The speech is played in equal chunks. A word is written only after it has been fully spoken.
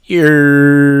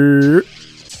Yeah.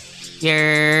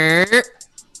 Yeah.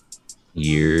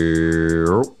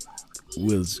 Yeah.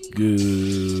 Was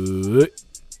good.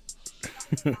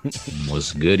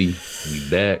 What's goody? We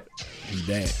back. We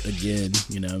back again.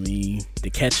 You know what I mean? The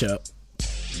catch up.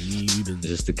 Is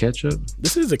this the catch up?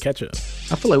 This is a catch up.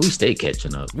 I feel like we stay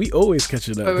catching up. We always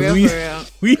catching up. For real,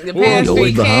 for real. The past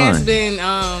always week has behind.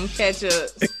 been catch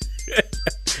ups.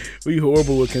 We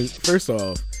horrible with. First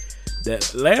off,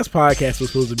 that last podcast was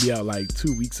supposed to be out like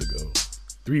 2 weeks ago.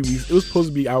 3 weeks. It was supposed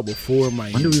to be out before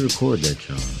Miami. When did we record that,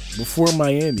 John? Before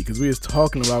Miami, because we was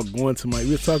talking about going to Miami.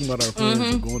 We was talking about our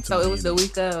plans of going to So Miami. it was the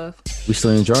week of. We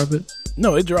still didn't drop it?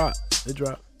 No, it dropped.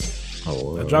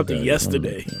 Oh, I dropped it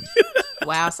yesterday.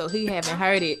 Wow, so he haven't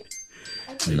heard it.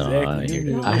 No, I Exactly. ain't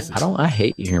hear that. I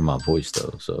hate hearing my voice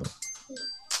though. So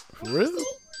For real?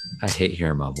 I hate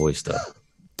hearing my voice though.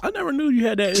 I never knew you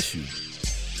had that issue.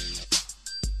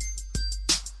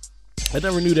 I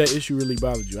never knew that issue really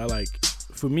bothered you.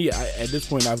 For me, at this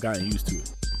point, I've gotten used to it.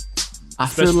 I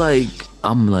feel like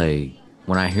I'm like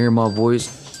when I hear my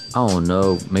voice, I don't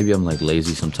know. Maybe I'm like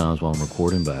lazy sometimes while I'm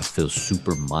recording, but I feel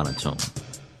super monotone.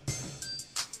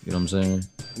 You know what I'm saying?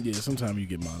 Yeah, sometimes you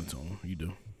get monotone. You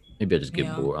do. Maybe I just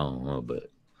get bored. I don't know, but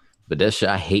that shit,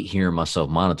 I hate hearing myself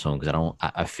monotone because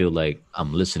I feel like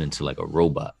I'm listening to like a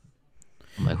robot.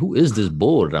 I'm like, who is this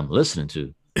bull that I'm listening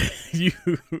to? You.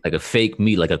 Like a fake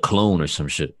me, like a clone or some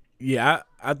shit. Yeah,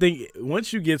 I think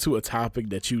once you get to a topic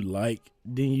that you like,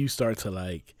 then you start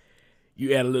to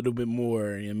you add a little bit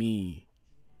more. I mean,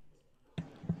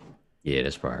 Yeah,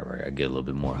 that's probably right. I get a little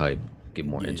bit more hype, get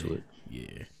more into it.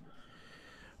 yeah.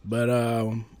 But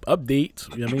updates.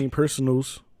 You know what I mean,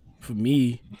 personals for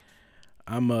me.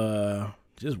 I'm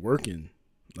just working,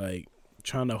 like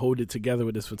trying to hold it together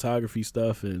with this photography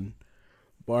stuff and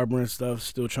barbering stuff.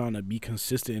 Still trying to be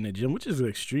consistent in the gym, which is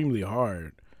extremely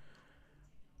hard.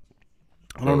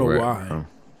 I don't know why.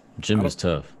 Gym is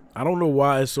tough. I don't know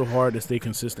why it's so hard to stay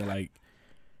consistent. Like,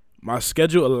 my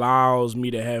schedule allows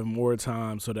me to have more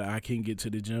time so that I can get to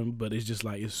the gym, but it's just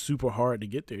like it's super hard to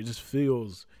get there. It just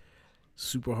feels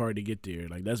super hard to get there.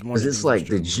 Like, that's one. Because it's like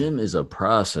the gym is a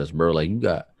process, bro. Like you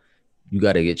got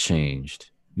to get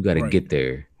changed. You got to get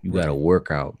there. You got to work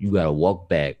out. You got to walk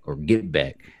back or get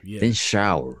back. Yeah. Then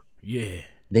shower. Yeah.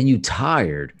 Then you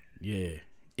tired. Yeah.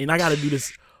 And I got to do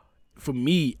this for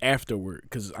me after work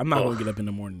because I'm not going to get up in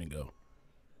the morning and go.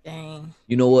 Dang.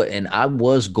 You know what? And I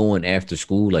was going after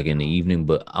school like in the evening,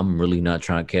 but I'm really not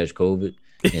trying to catch COVID.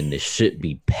 And the shit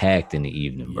be packed in the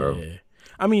evening, bro. Yeah.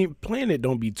 I mean, Planet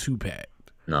don't be too packed.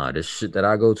 Nah, this shit that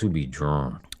I go to be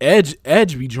drawn. Edge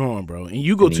be drawn, bro. And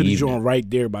you go In the to the evening. joint right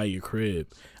there by your crib.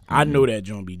 I know that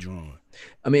joint be drawn.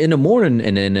 I mean, in the morning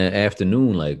and in the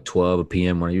afternoon, like 12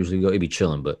 p.m. when I usually go, it be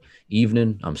chilling. But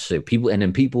evening, I'm sick. People,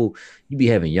 you be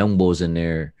having young boys in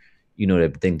there, you know,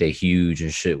 that think they huge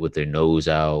and shit with their nose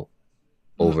out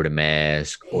over the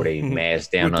mask or they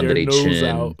mask down under their chin.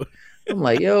 Out. I'm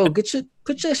like, yo,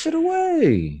 put that shit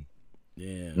away.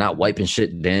 Yeah. Not wiping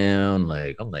shit down.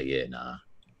 Like, I'm like, yeah, nah.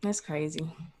 That's crazy.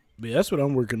 But yeah, that's what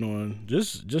I'm working on.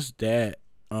 Just that.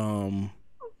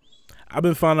 I've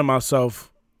been finding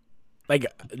myself, like,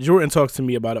 Jordan talks to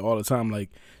me about it all the time. Like,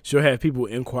 she'll have people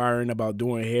inquiring about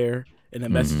doing hair, and the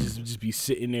messages will just be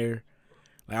sitting there.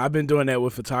 Like, I've been doing that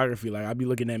with photography. Like, I be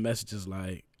looking at messages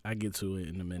like, I get to it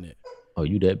in a minute. Oh,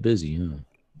 you that busy, huh?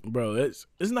 Bro, it's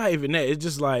not even that. It's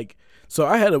just like, so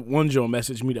I had one Joe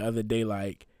message me the other day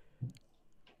like,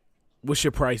 what's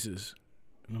your prices?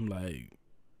 And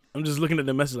I'm just looking at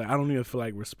the message like, I don't even feel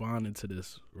like responding to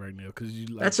this right now because you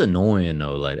like. That's annoying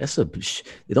though. Like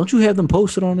don't you have them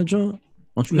posted on the joint?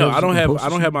 No, I don't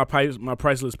have my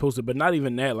price list posted, but not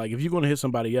even that. Like, if you're gonna hit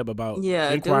somebody up about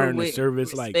inquiring the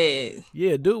service, respect.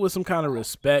 Do it with some kind of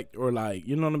respect or like,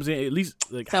 you know what I'm saying? At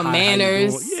least like some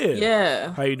manners.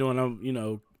 Yeah. How you doing?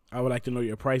 I would like to know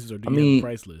your prices, or do you have a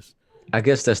price list? I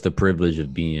guess that's the privilege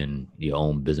of being your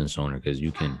own business owner because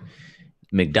you can.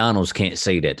 McDonald's can't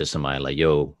say that to somebody like,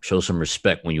 yo, show some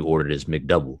respect when you order this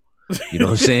McDouble. You know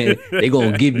what I'm saying? They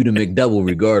gonna give you the McDouble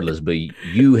regardless, but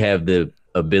you have the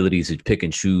ability to pick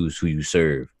and choose who you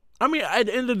serve. I mean, at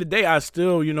the end of the day, I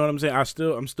still, you know what I'm saying?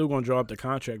 I'm still gonna draw up the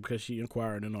contract because she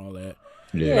inquired and all that.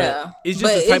 Yeah. It's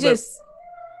just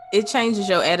it changes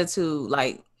your attitude,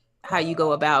 like how you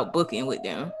go about booking with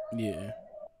them. Yeah.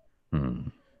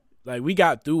 Like, we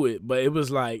got through it, but it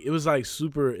was like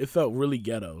super, it felt really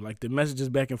ghetto. Like, the messages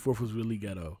back and forth was really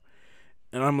ghetto.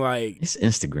 And I'm like, it's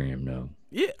Instagram though.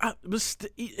 Yeah,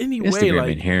 anyway, Instagram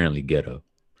like inherently ghetto.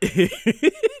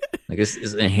 Like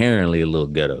it's inherently a little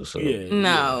ghetto. So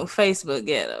no, Facebook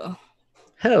ghetto.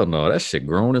 Hell no, that shit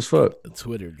grown as fuck.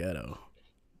 Twitter ghetto.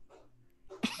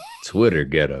 Twitter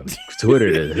ghetto.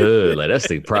 Twitter the hood. Like that's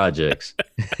the projects.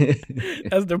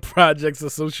 That's the projects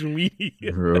of social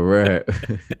media. Right.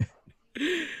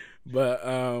 But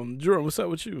Jordan, what's up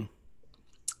with you?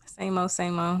 Same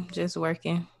old. Just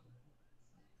working.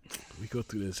 We go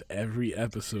through this every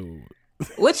episode.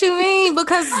 What you mean?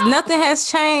 Because nothing has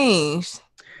changed.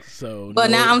 So, but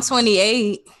now I'm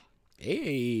 28.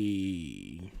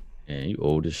 Hey. Man, you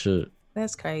old as shit.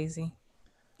 That's crazy.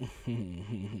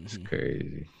 It's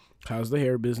crazy. How's the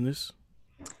hair business?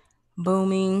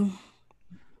 Booming.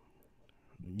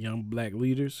 Young black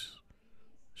leaders,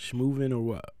 schmoovin' or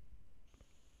what?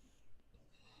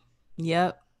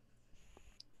 Yep.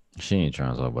 She ain't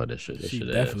trying to talk about that shit. She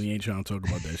definitely ain't trying to talk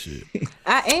about that shit.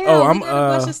 I am. Oh, we got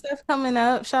a bunch of stuff coming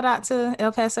up. Shout out to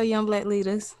El Paso Young Black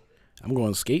Leaders. I'm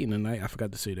going skating tonight. I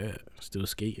forgot to say that. Still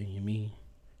skating, you mean?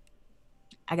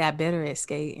 I got better at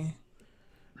skating.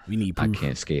 We need proof. I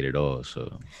can't skate at all,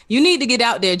 so. You need to get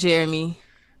out there, Jeremy.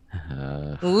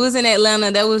 When we was in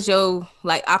Atlanta, that was your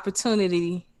like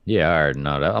opportunity. Yeah, I already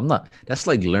know that. I'm not. That's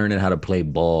like learning how to play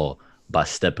ball by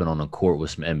stepping on a court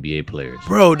with some NBA players.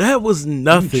 Bro, that was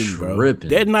nothing, bro.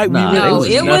 That night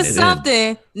it was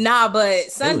something. Nah,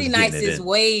 but Sunday nights is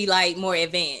way like more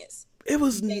advanced. It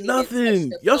was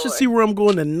nothing. Y'all should see where I'm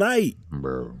going tonight.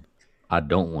 Bro, I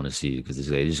don't want to see it because it's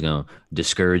just going to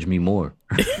discourage me more.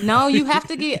 No, you have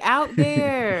to get out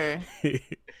there.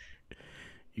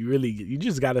 You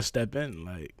just got to step in.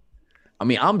 Like, I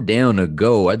mean, I'm down to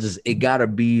go. It got to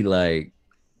be like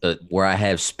where I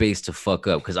have space to fuck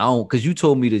up. Because you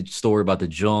told me the story about the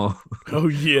John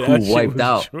who wiped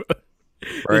out.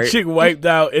 Right? The chick wiped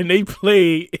out and they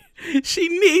played She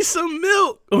Needs Some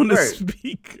Milk on the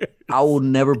speaker. I will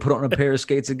never put on a pair of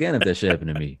skates again if that shit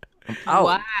happened to me. I'm out.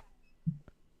 Why?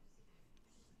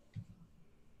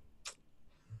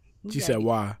 She said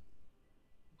why?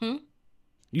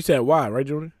 You said why, right,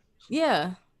 Jordan?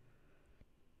 Yeah.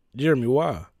 Jeremy,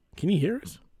 why? Can you hear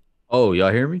us? Oh,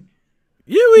 y'all hear me?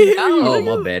 Yeah, we hear you.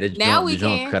 Oh, my bad. Now we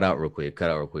can. Cut out real quick.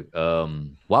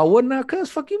 Why wouldn't I? Cause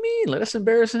fuck you mean? Like that's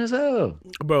embarrassing as hell.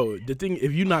 Bro, the thing,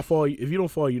 if you don't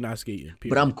fall, you're not skating. Period.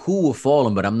 But I'm cool with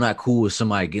falling, but I'm not cool with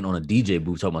somebody getting on a DJ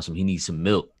booth talking about he needs some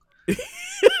milk. Like,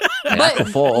 but I can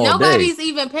fall all nobody's day.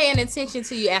 even paying attention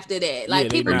to you after that. Like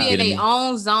people be in their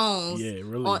own zones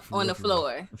on the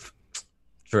floor.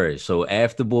 Trey, so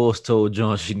after Bulls told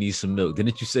John she needs some milk,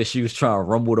 didn't you say she was trying to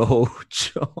rumble the whole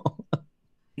John?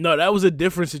 No, that was a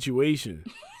different situation.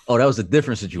 Oh, that was a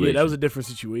different situation. Yeah, that was a different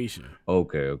situation.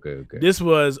 Okay. This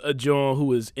was a John who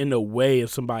was in the way of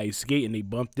somebody skating. They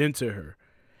bumped into her.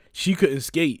 She couldn't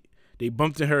skate. They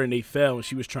bumped into her and they fell and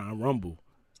she was trying to rumble.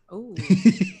 Oh.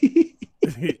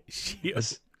 she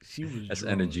was That's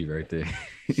drawn. energy right there.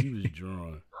 She was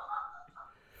drawn.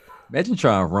 Imagine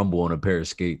trying to rumble on a pair of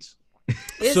skates.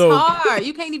 It's hard.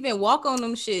 You can't even walk on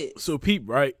them shit. So peep,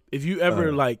 right? If you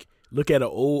ever look at an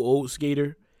old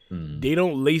skater, they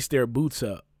don't lace their boots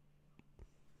up.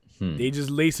 They just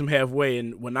lace them halfway.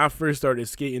 And when I first started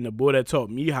skating, the boy that taught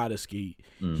me how to skate,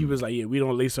 he was like, yeah, we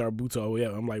don't lace our boots all the way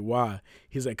up. I'm like, why?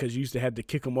 He's like, because you used to have to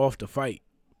kick them off to fight.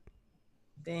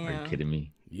 Damn. Are you kidding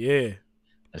me? Yeah.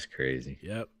 That's crazy.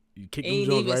 Yep. You kick ain't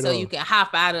them even right so off. You can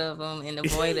hop out of them and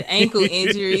avoid an ankle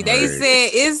injury. They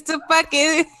said it's the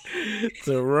fucking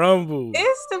to rumble.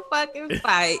 It's the fucking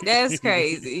fight. That's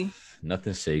crazy.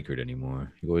 Nothing's sacred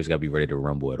anymore. You always gotta be ready to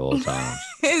rumble at all times.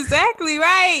 Exactly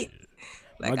right.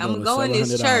 Like I'm going to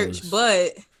this church,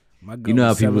 but you know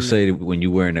how people say that when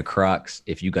you're wearing the Crocs,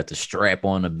 if you got the strap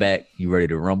on the back, you ready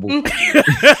to rumble. You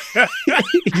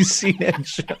see that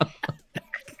jump?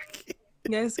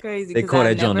 That's crazy. They call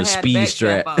that joint the speed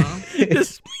strap. The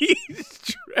speed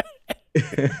strap.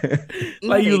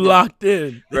 Like you locked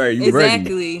in. Right, you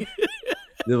exactly. Ready.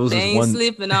 There was they ain't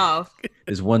slipping off.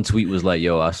 This one tweet was like,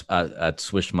 yo, I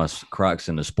switched my Crocs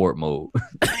into sport mode.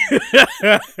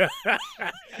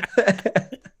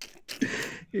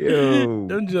 Yo.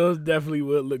 Them Jones definitely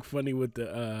would look funny with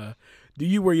the do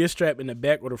you wear your strap in the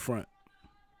back or the front?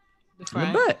 The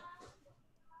front. The back.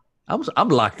 I'm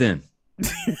locked in.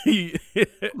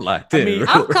 Locked in. I mean,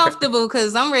 I'm comfortable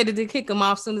because I'm ready to kick them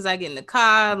off as soon as I get in the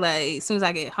car. Like as soon as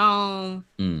I get home,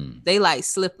 they like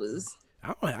slippers.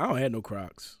 I don't have no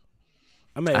Crocs.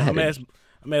 I'm asking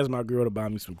my girl to buy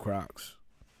me some Crocs.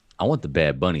 I want the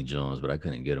Bad Bunny Jones, but I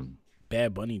couldn't get them.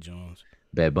 Bad Bunny Jones.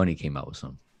 Bad Bunny came out with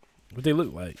some. What they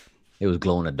look like? It was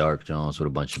glow in the dark Jones with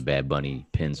a bunch of Bad Bunny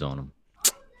pins on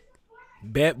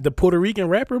them. The Puerto Rican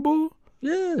rapper, boo?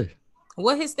 Yeah.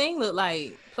 What his thing look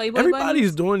like? Playboy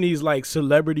Everybody's bunnies? doing these like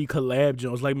celebrity collab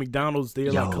Jones. Like McDonald's,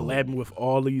 they're like collabing with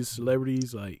all these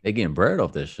celebrities. Like they getting bread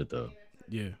off that shit though.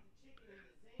 Yeah.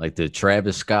 Like the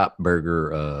Travis Scott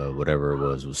burger, whatever it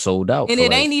was sold out. And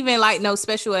it ain't even like no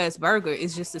special ass burger.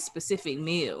 It's just a specific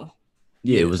meal.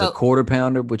 Yeah, it was a quarter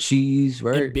pounder with cheese,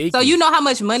 right? So you know how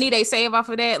much money they save off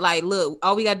of that? Like, look,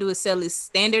 all we gotta do is sell this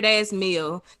standard ass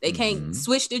meal. They can't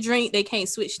switch the drink. They can't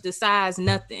switch the size.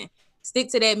 Nothing.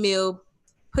 Stick to that meal.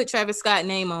 Put Travis Scott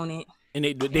name on it. And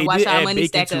they did add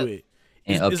bacon to it.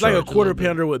 It's like a quarter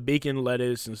pounder with bacon,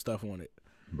 lettuce, and stuff on it.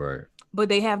 Right. But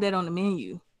they have that on the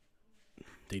menu.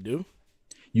 They do.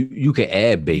 You can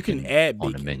add bacon. You can add bacon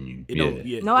on the menu.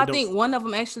 No, I think one of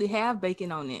them actually have bacon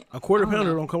on it. A quarter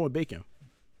pounder don't come with bacon.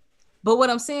 But what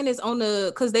I'm saying is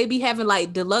because they be having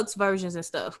like deluxe versions and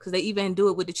stuff. Because they even do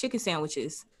it with the chicken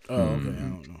sandwiches. Oh, okay. I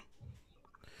don't know.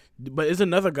 But it's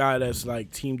another guy that's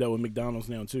like teamed up with McDonald's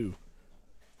now too.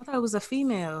 I thought it was a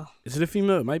female. Is it a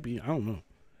female? It might be. I don't know.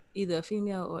 Either a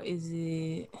female or is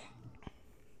it?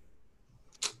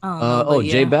 I don't know,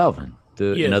 J Balvin,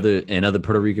 another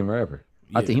Puerto Rican rapper.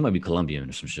 Yeah. I think he might be Colombian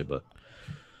or some shit, but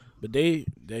it's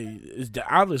the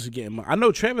outlets are getting. I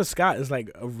know Travis Scott is like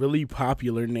a really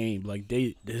popular name. Like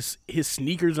his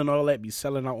sneakers and all that be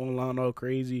selling out online all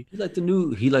crazy. He like the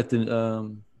new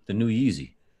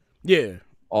Yeezy. Yeah,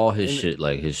 all his shit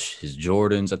like his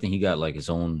Jordans. I think he got like his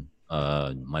own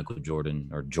Michael Jordan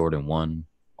or Jordan 1.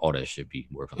 All that shit be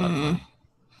worth a lot of money.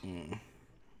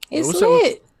 It's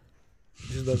lit.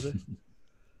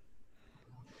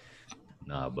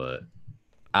 Nah, but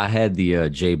I had the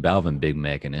J Balvin Big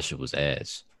Mac and that shit was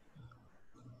ass.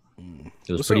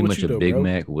 It was pretty much a Big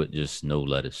Mac with just no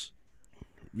lettuce.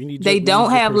 They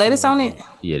don't have lettuce on it?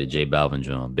 Yeah, the J Balvin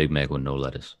John. Big Mac with no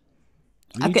lettuce.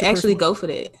 I could actually go for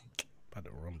that. About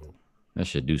to rumble. That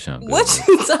shit do sound good. What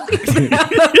you talking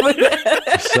about?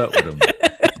 What's up with him?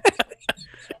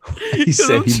 He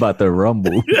said he about to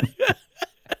rumble.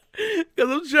 Because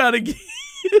I'm trying to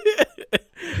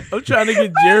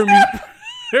get Jeremy's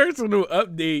personal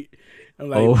update. I'm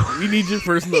like, we need your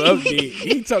personal update.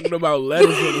 He talking about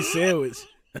lettuce on the sandwich.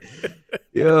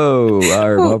 Yo,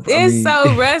 it's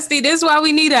so rusty. This is why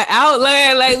we need an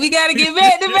outline. Like, we got to get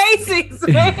back to basics,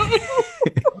 man.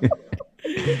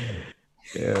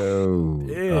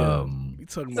 Yo,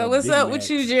 so what's up with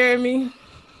you, Jeremy?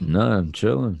 Nah, I'm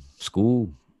chilling. School.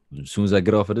 As soon as I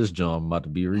get off of this job, I'm about to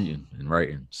be reading and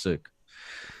writing. Sick.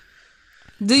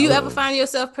 Do you ever find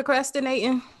yourself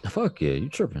procrastinating? Fuck yeah, you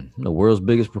tripping. I'm the world's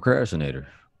biggest procrastinator.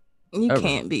 You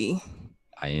can't be.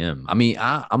 I am. I mean,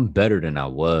 I'm better than I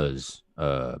was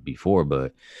before,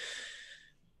 but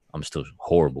I'm still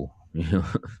horrible. You know,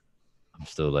 I'm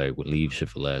still like would leave shit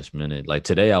for last minute. Like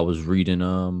today, I was reading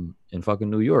in fucking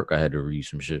New York. I had to read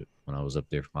some shit when I was up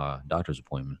there for my doctor's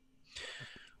appointment.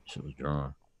 Shit was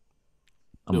drawn.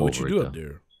 What you do up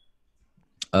there?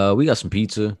 We got some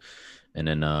pizza, and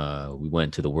then we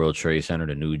went to the World Trade Center,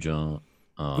 the new joint.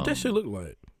 What that shit look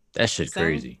like? That shit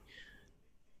crazy.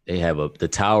 They have the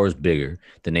tower's bigger.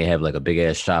 Then they have like a big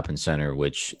ass shopping center,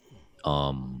 which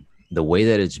the way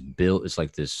that it's built, it's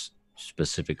like this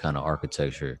specific kind of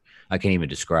architecture. I can't even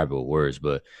describe it with words,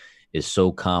 but it's so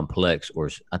complex, or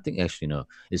I think actually no,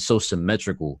 it's so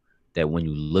symmetrical that when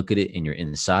you look at it and you're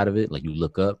inside of it, like you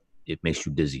look up, it makes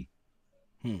you dizzy.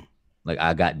 Like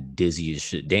I got dizzy as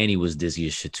shit. Danny was dizzy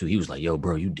as shit too. He was like, "Yo,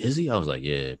 bro, you dizzy?" I was like,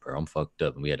 "Yeah, bro, I'm fucked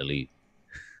up," and we had to leave.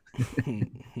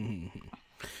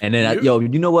 And then,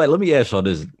 you know what? Let me ask y'all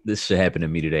this. This shit happened to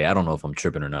me today. I don't know if I'm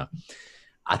tripping or not.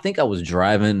 I think I was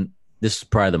driving. This is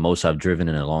probably the most I've driven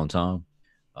in a long time,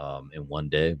 in one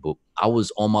day. But I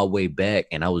was on my way back,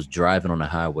 and I was driving on the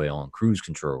highway on cruise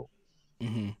control,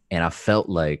 and I felt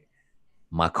like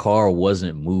my car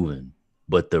wasn't moving,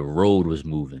 but the road was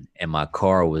moving, and my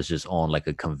car was just on like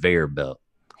a conveyor belt.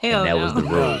 Hell, and that was the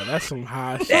road. Oh, that's some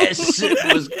high shit. That shit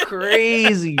was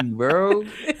crazy, bro.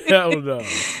 Hell no.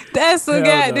 That's some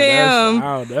goddamn.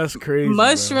 No. That's crazy.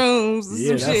 Mushrooms. Bro.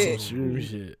 Yeah, that's some shroom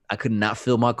shit. I could not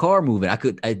feel my car moving. I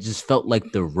just felt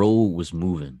like the road was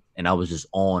moving, and I was just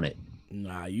on it.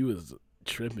 Nah, you was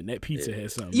tripping. That pizza had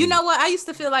something. You know what? I used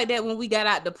to feel like that when we got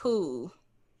out the pool.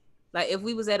 Like if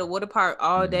we was at a water park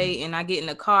all day and I get in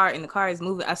the car and the car is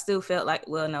moving, I still felt like,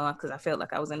 well, no, because I felt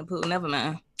like I was in the pool. Never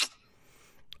mind.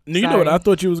 You know what I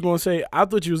thought you was going to say? I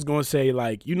thought you was going to say,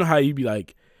 like, you know how you be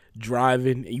like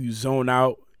driving and you zone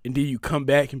out and then you come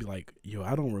back and be like, yo,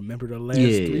 I don't remember the last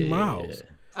 3 miles.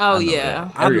 Oh,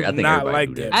 yeah. I do not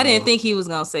like that. I didn't think he was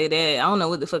going to say that. I don't know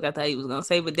what the fuck I thought he was going to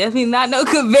say, but definitely not no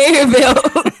conveyor belt.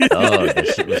 Oh, that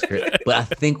shit was crazy. But I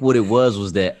think what it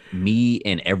was that me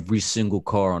and every single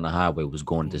car on the highway was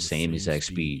going at the same exact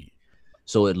speed.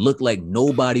 So it looked like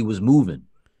nobody was moving.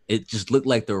 It just looked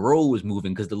like the road was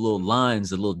moving because the little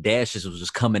lines, the little dashes was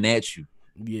just coming at you.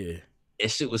 Yeah. That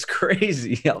shit was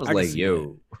crazy. I was I can like, see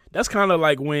yo. That's kind of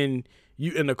like when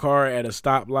you in the car at a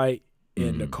stoplight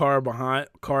and the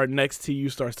car next to you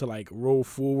starts to like roll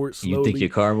forward slowly. You think your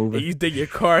car moving? And you think your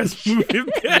car is moving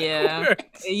backwards. Yeah.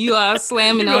 You are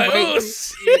slamming on Like, oh,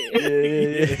 brakes.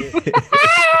 shit.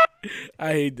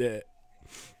 I hate that.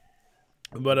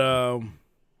 But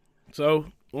so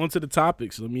on to the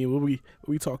topics. I mean, what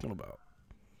we talking about?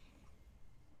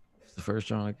 It's the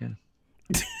first round again.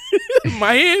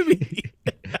 Miami.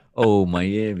 Oh,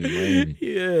 Miami.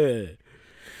 Yeah.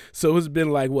 So it's been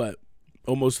like what?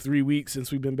 Almost 3 weeks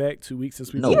since we've been back. 2 weeks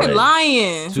since we've been You're back.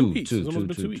 lying. Two It's almost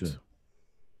been 2 weeks.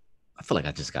 I feel like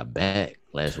I just got back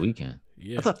last weekend.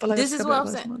 Yeah. I feel like This I is got what back I'm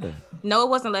last saying. Monday. No, it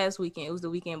wasn't last weekend. It was the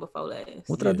weekend before last.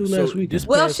 What did I do So last weekend? this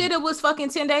Well, past- shit, it was fucking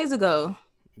 10 days ago.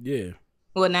 Yeah.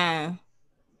 Well, 9,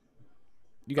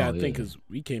 You gotta Oh, think yeah. because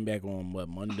we came back on what,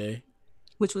 Monday?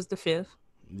 which was the 5th.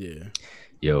 Yeah.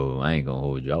 Yo, I ain't gonna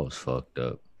hold you. I was fucked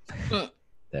up. Mm.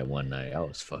 That one night, I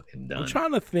was fucking done. I'm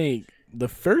trying to think. The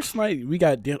first night we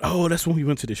got down. Oh, that's when we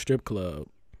went to the strip club.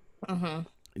 Mm-hmm.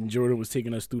 And Jordan was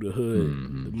taking us through the hood,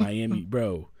 Mhm. the Miami,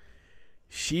 bro.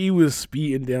 She was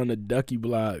speeding down the Ducky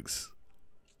blocks.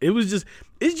 It's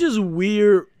just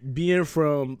weird being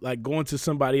from like going to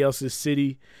somebody else's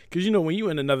city. Cause you know, when you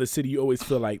in another city, you always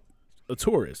feel like a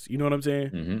tourist. You know what I'm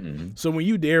saying? So when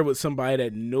you there with somebody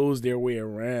that knows their way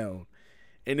around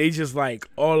and they just like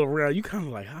all around, you kind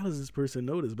of like, how does this person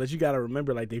know this? But you got to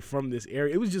remember like they from this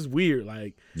area. It was just weird.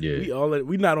 Like Yeah.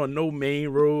 we not on no main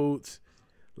roads.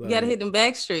 You gotta hit them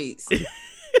back streets.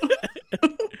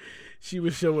 She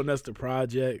was showing us the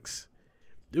projects.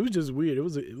 It was just weird. It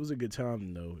was a good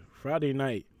time though. Friday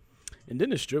night, and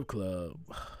then the strip club.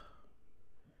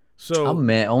 So I'm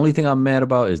mad. Only thing I'm mad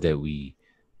about is that we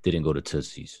didn't go to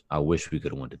Tootsie's. I wish we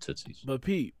could have went to Tootsie's. but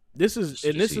Pete, this is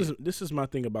Did you see this is my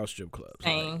thing about strip clubs.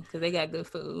 Right? Dang, because they got good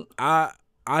food. I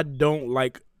don't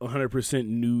like 100%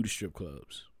 nude strip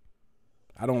clubs.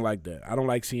 I don't like that. I don't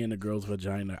like seeing the girl's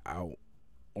vagina out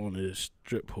on a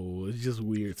strip pole. It's just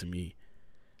weird to me.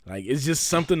 Like it's just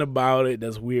something about it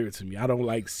that's weird to me. I don't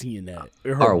like seeing that.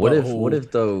 Her Or what butthole.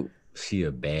 if though she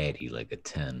a baddie, like a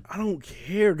 10? I don't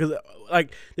care because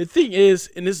like the thing is,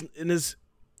 and it's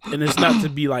not to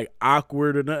be like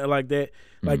awkward or nothing like that.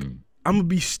 Like I'm gonna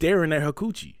be staring at her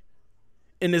coochie,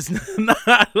 and it's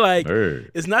not like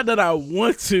it's not that I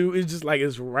want to. It's just like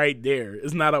it's right there.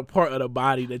 It's not a part of the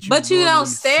body that you. But you don't normally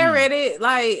stare see. at it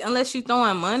like unless you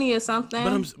throwing money or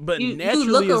something. But you naturally,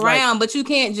 look it's around, like, but you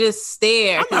can't just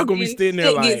stare. I'm not gonna be standing there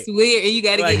It like gets weird, and you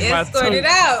got to like get my escorted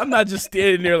tongue- out. I'm not just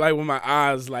standing there like with my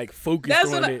eyes like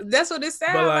focused on it. That's what it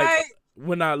sounds But like like.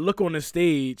 when I look on the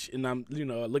stage and I'm,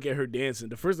 I look at her dancing,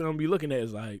 the first thing I'm gonna be looking at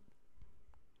is like,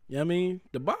 you know what I mean,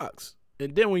 the box.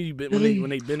 And then when they bend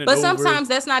it But over, sometimes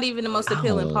that's not even the most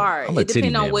appealing part. I'm a It titty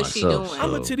depends on man what she myself, doing.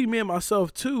 I'm a so- titty man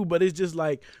myself too, but it's just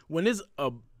like when there's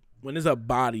a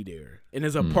body there and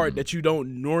there's a part that you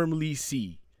don't normally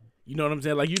see. You know what I'm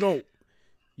saying? Like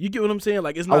you get what I'm saying?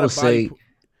 Like it's not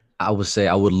I would say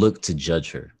I would look to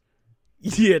judge her.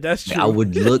 Yeah, that's true. I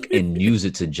would look and use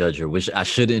it to judge her, which I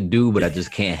shouldn't do, but I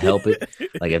just can't help it.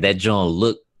 Like if that John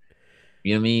look,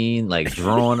 you know what I mean, like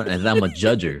drawn, and I'm a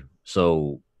judger.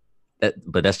 So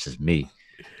but that's just me,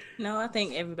 No, I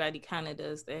think everybody kind of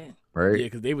does that. right? Yeah,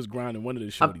 because they was grinding one of the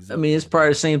shorties. I mean, it's probably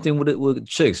the same thing with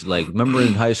chicks. Like, remember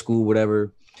in high school,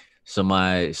 whatever,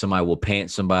 somebody will pant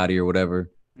somebody or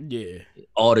whatever. Yeah.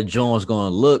 All the Jones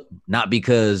gonna look, not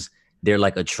because they're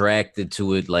like attracted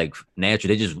to it, like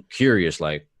naturally. They're just curious,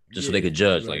 like just so they could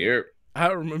judge. right. Like, here, I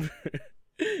remember.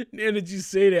 Now that you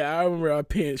say that, I remember I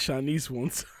panned Shanice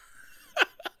once.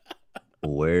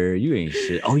 where you ain't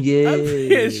shit. Oh yeah, I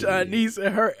panned Shanice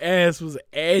and her ass was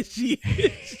ashy.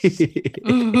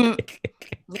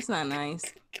 That's not nice.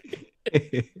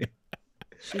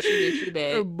 She should get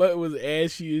you Her back. butt was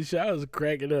ashy and shit. I was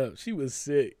cracking up. She was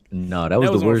sick. No, that was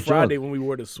the on worst Friday job. when we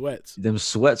wore the sweats. Them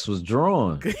sweats was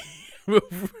drawn.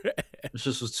 It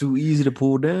just was too easy to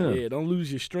pull down. Yeah, don't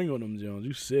lose your string on them, Jones.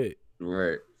 You sick.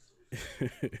 Right.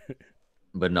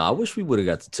 But no, I wish we would have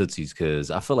got the Tootsies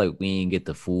because I feel like we ain't get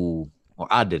the full, or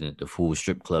I didn't, the full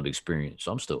strip club experience.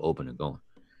 So I'm still open to going.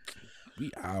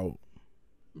 We out.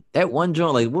 That one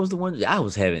joint, like, what was the one I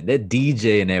was having? That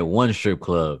DJ in that one strip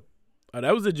club. Oh,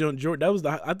 that was the joint. That was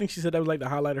the. I think she said that was like the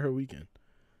highlight of her weekend.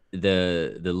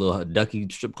 The little Ducky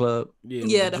strip club.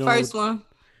 Yeah, the first one.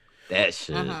 That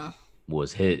shit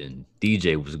was hitting.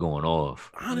 DJ was going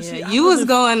off. Honestly, Yeah, you was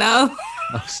going off.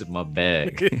 I was in my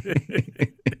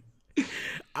bag.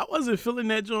 I wasn't feeling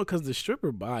that joint because the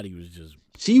stripper body was just.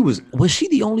 Was she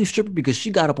the only stripper because she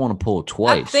got up on a pole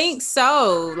twice? I think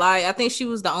so. Like, I think she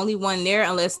was the only one there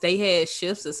unless they had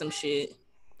shifts or some shit.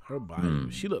 Her body.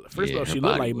 She looked. First Yeah, off, her she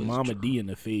looked body like was Mama D in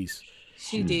the face.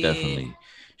 She was did.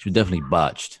 definitely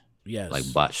botched. Yes,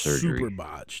 Like botched surgery. Super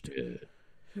botched. Yeah.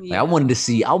 Like Yeah.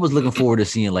 I was looking forward to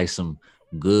seeing like some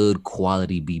good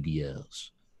quality BBLs.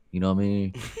 You know what I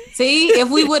mean? See, if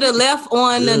we would have left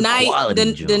on the Good night, quality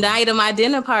the joint. night of my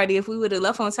dinner party, if we would have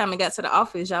left on time and got to the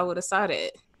office, y'all would have saw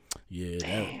that. Yeah.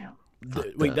 Damn.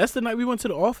 Wait, that's the night we went to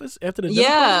the office after the dinner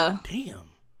Yeah. party? Damn.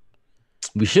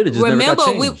 We should have just never Remember,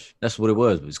 got we- changed. That's what it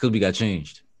was. It's because we got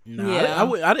changed. Nah, Yeah.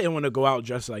 I didn't want to go out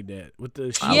dressed like that with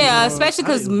the shoes Yeah, on. especially I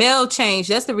because didn't- Mel changed.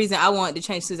 That's the reason I wanted to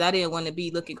change, because I didn't want to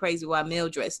be looking crazy while Mel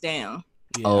dressed down.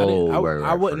 Yeah, Oh, I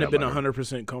right, wouldn't have forgot been about her.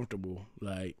 100% comfortable.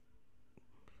 Like,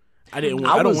 I didn't.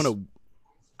 I I don't was- want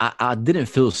to. I didn't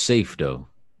feel safe though.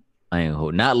 I ain't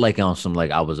hold not like on some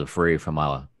like I was afraid for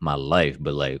my life,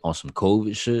 but like on some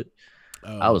COVID shit.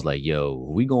 I was like, yo,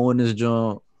 we go in this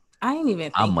joint. I ain't even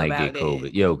think I might about get COVID.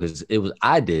 it. Yo, because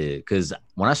I did. Because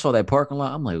when I saw that parking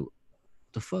lot, I'm like,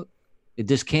 the fuck? It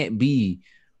just can't be.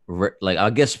 Like, I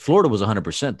guess Florida was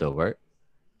 100% though, right?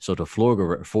 So the Florida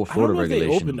I don't Florida know if they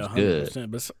regulation opened was good.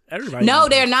 100%, but everybody. No,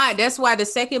 they're not. That's why the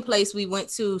second place we went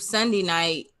to Sunday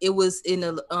night, it was in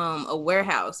a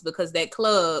warehouse, because that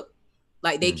club,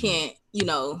 like they can't,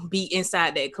 be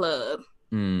inside that club.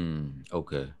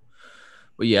 Okay.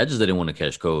 But yeah, I just didn't want to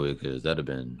catch COVID because that'd have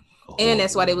been. And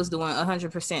that's why they was doing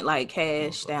 100% like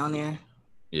cash down there,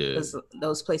 Yeah. because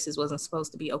those places wasn't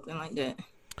supposed to be open like that.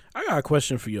 I got a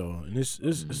question for y'all, and this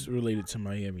is related to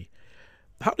Miami.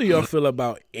 How do y'all feel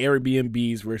about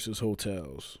Airbnbs versus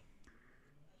hotels?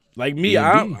 Like me,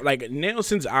 now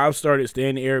since I've started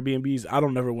staying in Airbnbs, I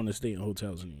don't ever want to stay in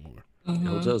hotels anymore.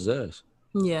 Hotels ass.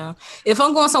 Yeah. If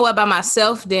I'm going somewhere by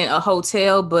myself, then a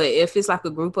hotel. But if it's like a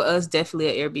group of us,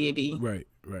 definitely an Airbnb. Right.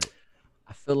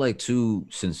 I feel like too,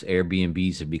 since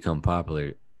Airbnbs have become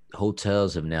popular,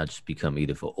 hotels have now just become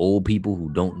either for old people who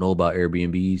don't know about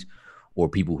Airbnbs or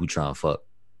people who try and fuck.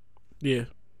 Yeah.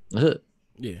 That's it.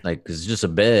 Yeah. Like, 'cause it's just a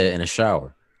bed and a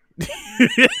shower.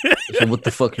 So what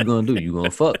the fuck you gonna do? You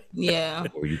gonna fuck, Yeah.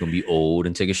 or you gonna be old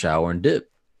and take a shower and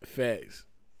dip? Facts.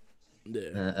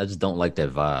 Yeah. I just don't like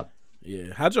that vibe.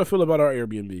 Yeah. How'd y'all feel about our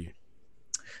Airbnb?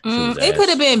 was It ass. could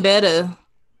have been better.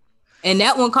 And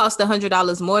that one cost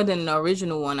 $100 more than the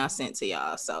original one I sent to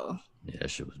y'all. So Yeah, that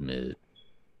shit was mid.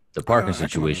 The parking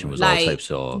situation was like all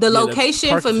types of. the Yeah, the location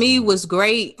for parking me situation. was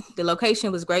great. The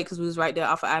location was great because we was right there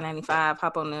off of I-95.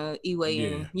 Hop on the E-way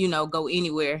Yeah. and go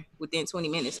anywhere within 20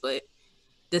 minutes. But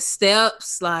the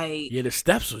steps, like Yeah, the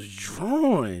steps was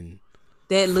drawn.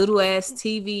 that little ass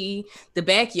TV, the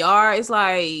backyard, it's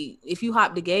like if you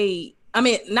hop the gate. I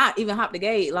mean, not even hop the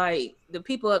gate. Like the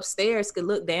people upstairs could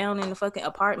look down in the fucking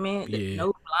apartment. Yeah.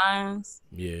 No blinds.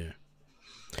 Yeah.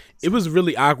 It was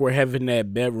really awkward having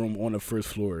that bedroom on the first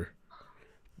floor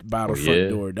by the front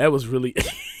door. That was really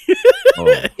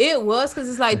Oh, It was, because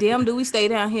it's like, damn, do we stay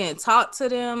down here and talk to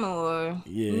them or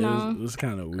it was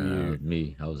kind of weird.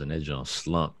 me, I was in that joint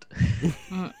slumped.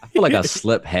 I feel like I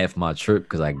slept half my trip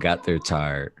because I got there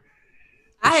tired.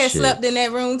 I had Shit. slept in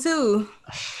that room too.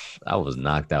 I was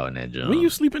knocked out in that joint. When you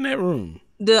sleep in that room?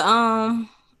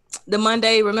 The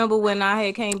Monday, remember when I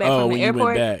had came back from when the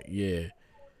airport? you went back, yeah.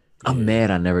 I'm mad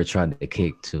I never tried the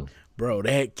cake too. Bro,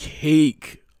 that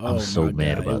cake. I'm so my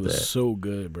mad God, about it was that. so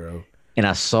good, bro. And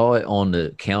I saw it on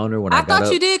the counter when I I got thought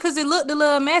up. you did because it looked a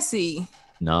little messy.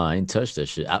 No, I ain't touched that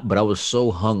shit. But I was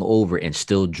so hungover and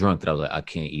still drunk that I was like, I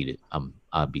can't eat it.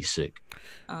 I'd be sick.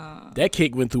 That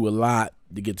cake went through a lot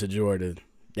to get to Jordan.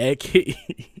 That cake.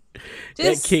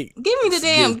 Just that cake. give me the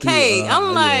damn through, cake. I'm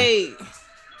yeah. like,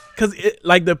 Cause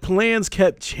the plans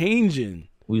kept changing.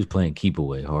 We was playing keep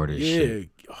away hard as shit.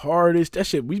 Yeah, hardest. That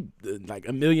shit. We like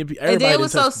a million people. and Everybody then it didn't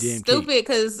was so touch the damn stupid cake.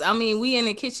 because we in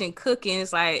the kitchen cooking.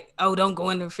 It's like, oh, don't go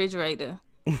in the refrigerator.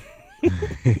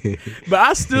 But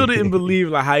I still didn't believe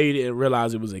like how you didn't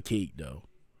realize it was a cake though.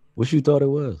 What you thought it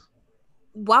was?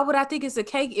 Why would I think it's a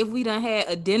cake if we done had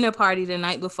a dinner party the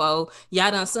night before?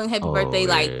 Y'all done sung happy birthday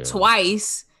like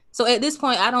twice. So at this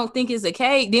point, I don't think it's a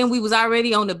cake. Then we was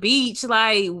already on the beach.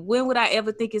 Like, when would I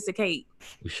ever think it's a cake?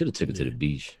 We should have took it to the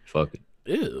beach. Fuck it.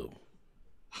 Ew.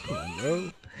 Come on,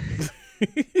 bro.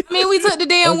 I mean, we took the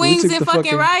damn We wings took and the fucking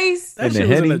fucking- rice. That And the shit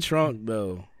was in the Henny? trunk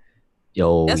though.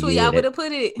 Yo, That's where yeah, y'all would have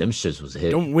put it. them shits was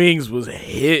hit. Them wings was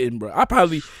hitting, bro. I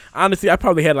probably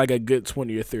had like a good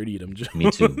 20 or 30 of them. Jones.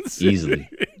 Me too. Easily.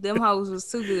 Them hoes was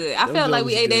too good. I Them felt like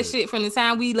we joints ate that good. shit from the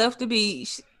time we left the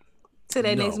beach to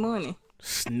that No. next morning.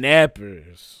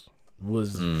 Snappers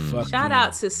was fucking Shout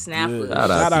out to Snappers. good.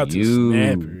 Shout out to you.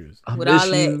 Snappers. I With miss all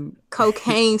that you.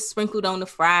 cocaine sprinkled on the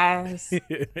fries.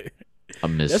 I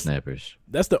miss That's- snappers.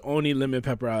 That's the only lemon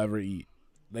pepper I ever eat.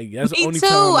 Like that's the Me only too.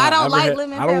 time I don't ever like had-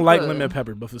 lemon I don't like pepper. lemon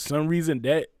pepper, but for some reason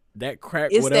that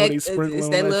crack, It's whatever that they sprinkle it's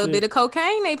on that that little shit, bit of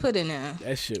cocaine they put in there.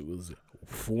 that shit was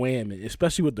whamming,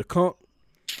 especially with the conch.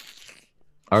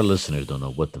 Our listeners don't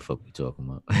know what the fuck we talking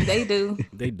about. They do.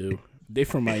 They do. They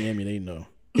from Miami. They know.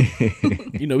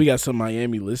 You know, we got some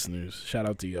Miami listeners. Shout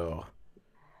out to y'all.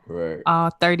 Right. All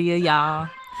 30 of y'all.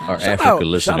 Our Shout Africa out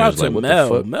listeners to like, what Mel.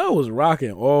 the fuck? Mel was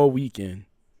rocking all weekend.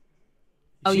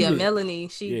 Oh She yeah, was- Melanie.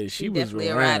 She was definitely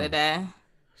a around. ride or die.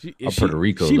 Puerto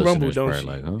Rico She listeners rumble, don't probably she?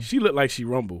 like, huh? She look like she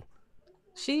rumble.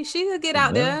 She could get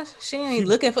out Yeah. there. She ain't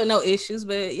looking for no issues,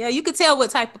 but yeah, you could tell what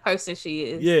type of person she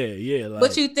is. Yeah. Like,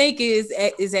 What you think is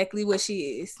exactly what she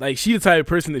is. like she the type of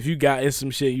person, if you got in some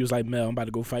shit, you was like, Mel, I'm about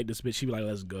to go fight this bitch. She be like,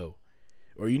 let's go.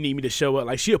 Or you need me to show up.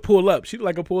 Like she'll pull up. She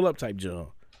like a pull up type John.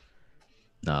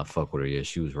 Nah, fuck with her. Yeah,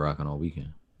 she was rocking all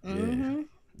weekend. Mhm.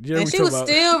 Jeremy And she talking was about,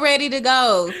 still ready to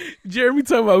go. Jeremy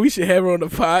talking about we should have her on the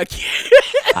podcast.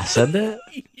 I said that?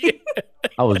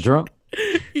 I was drunk.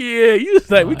 Yeah, you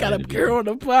was like, we I got a had to be girl on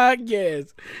the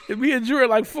podcast. And me and Jordan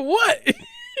like, for what?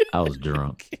 I was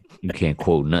drunk. You can't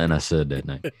quote nothing I said that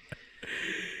night.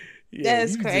 Yeah,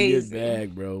 That's you was crazy. in your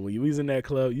bag, bro. When you was in that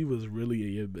club, you was really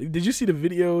in your bag. Did you see the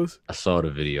videos? I saw the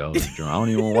video. I was drunk. I don't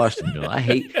even want to watch the video. I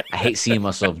hate seeing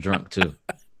myself drunk too.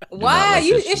 Why? like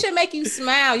You that it shit. should make you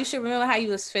smile. You should remember how you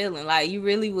was feeling. Like you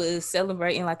really was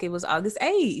celebrating like it was August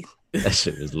 8th. That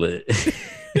shit was lit.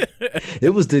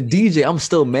 It was the DJ. I'm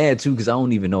still mad too because I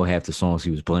don't even know half the songs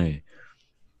he was playing.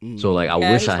 So like, I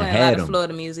Yeah, wish he was I playing a lot had of him.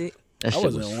 Florida music. That I shit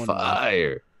wasn't was on that.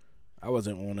 fire. I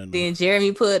wasn't on it. Then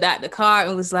Jeremy pulled out the card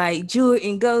and was like,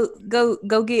 Jordan, go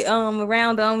get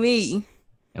around on me.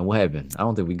 And what happened? I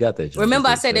don't think we got that. joint. Remember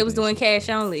I They said they was they doing said- cash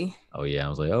only. Oh yeah, I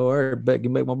was like, oh, all right, bet you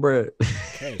make my bread.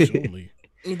 Cash only.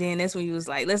 And then that's when you was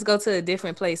like, let's go to a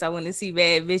different place. I want to see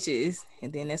bad bitches.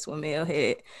 And then that's when Mel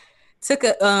had took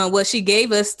she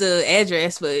gave us the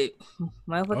address, but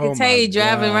motherfucking Oh my Tay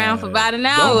driving around for God. about an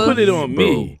hour. Don't put it on Bro,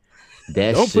 me.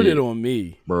 That Don't shit, put it on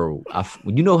me. bro.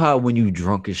 You know how when you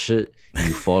drunk as shit,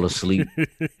 you fall asleep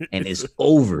and it's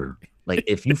over. Like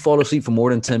if you fall asleep for more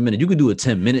than 10 minutes, you can do a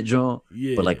 10-minute draw,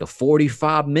 Yeah. but like a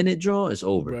 45-minute draw, it's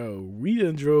over. Bro, we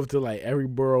done drove to like every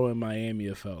borough in Miami,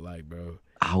 it felt like, bro.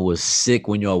 I was sick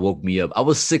when y'all woke me up. I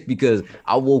was sick because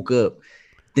I woke up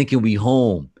thinking we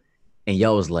home, and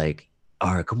y'all was like,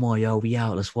 all right, come on, y'all, we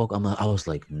out. Let's walk. I was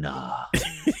like, nah.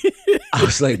 I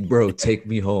was like, bro, take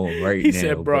me home right He now.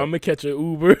 said, bro, I'm going to catch an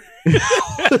Uber.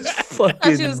 I was I fucking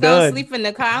thought you was gonna done. sleep in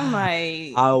the car. I'm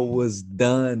like, I was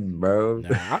done, bro.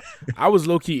 Nah, I was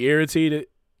low-key irritated.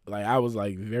 Like, I was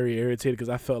like very irritated because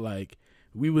I felt like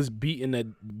we was beating a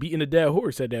dead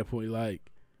horse at that point. Like,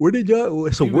 Where did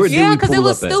y'all? So He where was- did yeah, we because pull it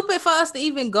was up at? stupid for us to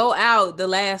even go out the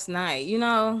last night. You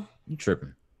know, You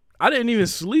tripping? I didn't even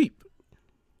sleep.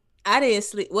 I didn't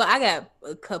sleep. Well, I got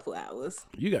a couple hours.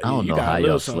 You got, I don't you know got how a little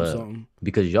y'all something, slept something.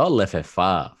 because y'all left at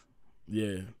 5.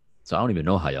 Yeah, So I don't even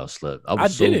know how y'all slept. I I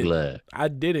was so didn't. glad. I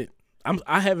didn't.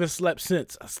 I haven't slept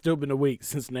since. I've still been awake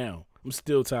since now. I'm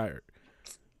still tired.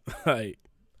 Like,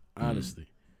 honestly.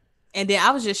 And then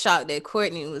I was just shocked that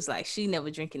Courtney was like, she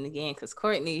never drinking again because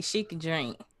Courtney, she can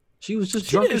drink. She was just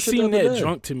She drunk. didn't as shit seem the other that day.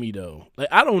 drunk to me though. Like,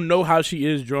 I don't know how she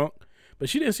is drunk, but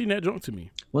she didn't seem that drunk to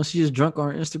me. Wasn't she just drunk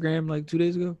on her Instagram like 2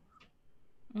 days ago?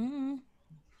 Mhm.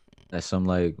 At some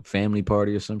like family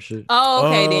party or some shit. Oh,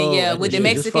 okay, then yeah. Oh, With the she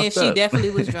just Mexican, fucked she up. definitely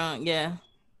was drunk. Yeah.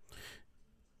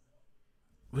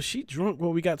 Was she drunk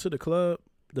when we got to the club?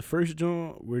 The first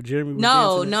joint where Jeremy was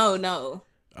No, dancing? no.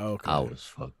 Oh, okay. I was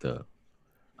fucked up.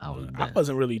 I was I bad.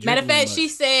 wasn't really drinking. Matter of fact, much. she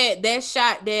said that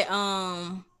shot that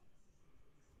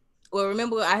well,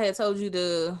 remember I had told you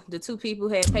the two people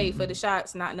had paid for the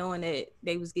shots, not knowing that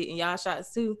they was getting y'all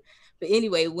shots too. But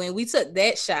anyway, when we took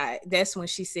that shot, that's when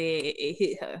she said it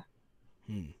hit her.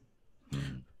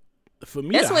 For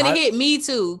me, That's the when hot- it hit me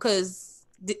too. Cause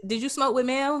did you smoke with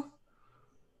Mel?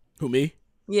 Who, me?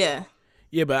 Yeah.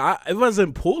 Yeah, but it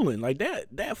wasn't pulling like that.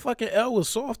 That fucking L was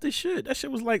soft as shit. That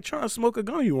shit was like trying to smoke a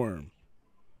gummy worm.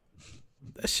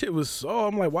 That shit was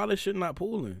soft. I'm like, why this shit not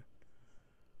pulling?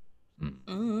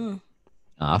 Mm-hmm.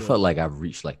 I felt like I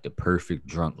reached like the perfect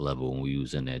drunk level when we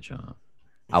was in that joint.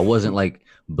 I wasn't like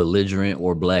belligerent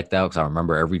or blacked out because I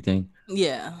remember everything.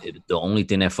 Yeah. The only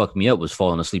thing that fucked me up was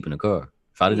falling asleep in the car.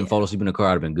 If I didn't Yeah. fall asleep in the car,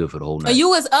 I'd have been good for the whole night. And you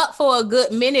was up for a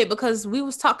good minute because we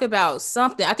was talking about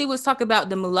something. I think we was talking about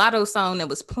the mulatto song that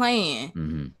was playing,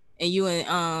 Mhm. and you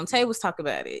and Tay was talking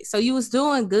about it. So you was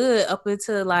doing good up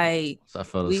until like So I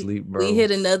fell we, asleep, bro. we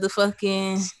hit another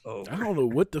fucking I don't know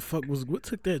what the fuck what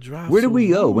took that drive. Where did so we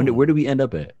go? long? Where did we end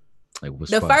up at? Like what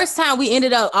the spot? first time we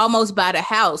ended up almost by the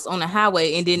house on the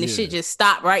highway, and then the Yeah. shit just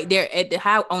stopped right there at the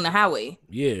on the highway.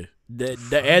 Yeah,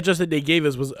 The address that they gave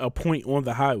us was a point on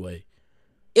the highway.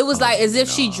 It was like as if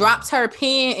she dropped her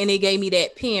pen and they gave me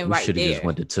that pen We right should have there. just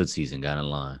went to Tootsie's and got in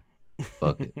line.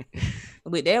 Fuck it.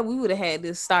 With that, we would have had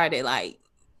this start at like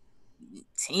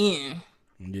 10.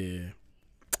 Yeah.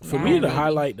 For me, the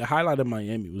highlight of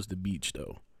Miami was the beach,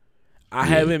 though. I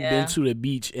haven't been to the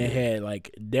beach and had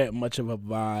like that much of a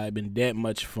vibe and that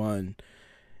much fun.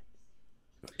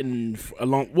 And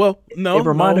no. It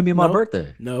reminded me of my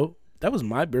birthday. No, that was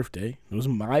my birthday. It was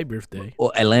my birthday.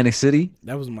 Or Atlantic City.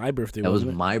 That was my birthday. That was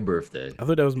my birthday. I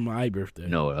thought that was my birthday.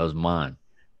 No, that was mine.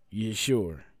 Yeah,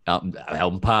 sure.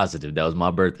 I'm positive that was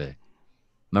my birthday.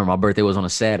 Remember, my birthday was on a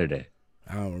Saturday.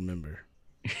 I don't remember,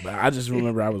 but I just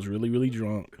remember I was really, really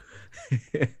drunk.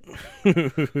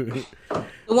 The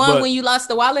one when you lost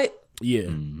the wallet? Yeah.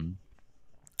 Mm-hmm.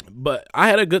 But I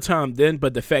had a good time then,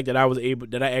 but the fact that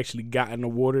I actually got in the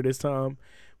water this time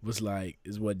was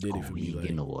what did it for me.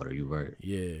 Get in the water, you right.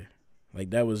 Yeah.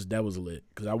 Like that was lit.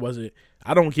 Cause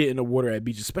I don't get in the water at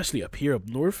beaches, especially up here up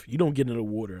north. You don't get in the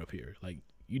water up here. Like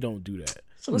you don't do that.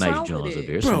 Some nice joints up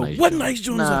here. Bro, what nice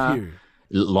joints up here?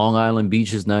 Long Island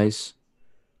Beach is nice.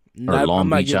 Or Long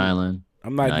Beach Island.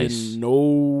 I'm not getting no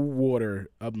water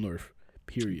up north.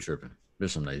 Period. I'm tripping.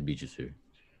 There's some nice beaches here.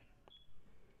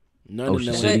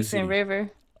 Ocean City. Hudson River.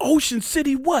 Ocean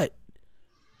City, what?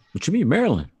 What you mean,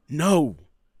 Maryland? No.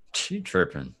 She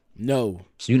tripping. No.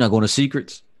 So you're not going to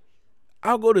Secrets?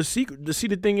 I'll go to Secret. The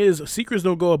thing is, Secrets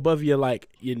don't go above your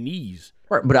knees.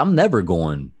 Right, but I'm never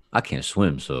going. I can't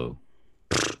swim, so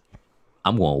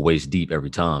I'm going waist deep every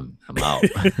time I'm out.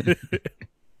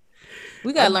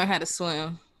 We gotta learn how to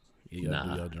swim.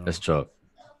 Nah, that's chalk.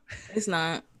 It's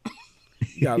not.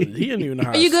 He didn't even know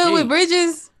how. Are you good with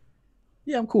bridges?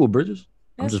 Yeah, I'm cool with bridges.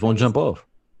 I just won't jump off.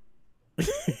 But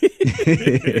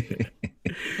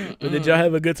did y'all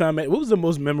have a good time? What was the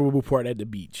most memorable part at the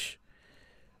beach?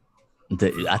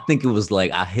 I think it was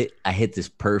like I hit this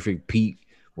perfect peak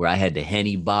where I had the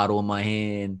Henny bottle in my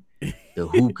hand, the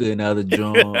hookah and other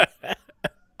joint.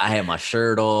 I had my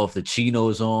shirt off, the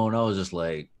chinos on. I was just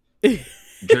like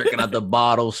drinking out the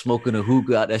bottle, smoking a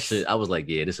hookah out that shit. I was like,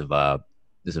 yeah, this a vibe.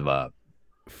 This a vibe.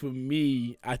 For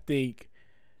me, I think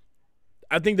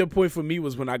the point for me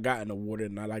was when I got in the water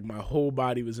and my whole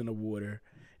body was in the water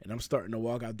and I'm starting to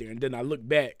walk out there. And then I look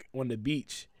back on the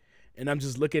beach and I'm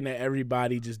just looking at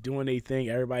everybody just doing their thing,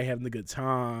 everybody having a good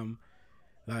time.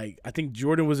 Like, I think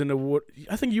Jordan was in the water.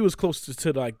 I think you was close to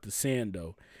the sand,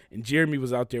 though. And Jeremy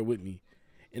was out there with me.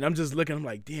 And I'm just looking, I'm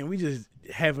like, damn, we just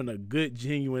having a good,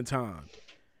 genuine time.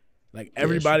 Like,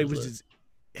 everybody was just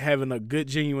having a good,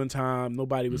 genuine time.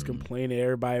 Nobody was complaining.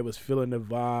 Everybody was feeling the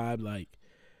vibe. Like,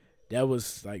 that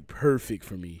was, perfect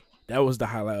for me. That was the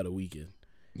highlight of the weekend.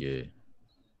 Yeah.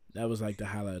 That was, the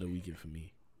highlight of the weekend for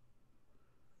me.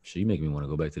 So you make me want to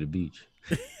go back to the beach.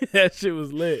 That shit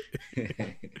was lit.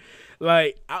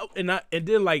 And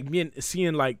then me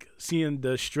seeing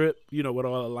the strip, with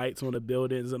all the lights on the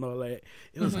buildings and all that.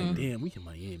 It was like, damn, we in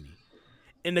Miami.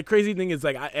 And the crazy thing is,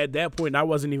 at that point, I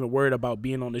wasn't even worried about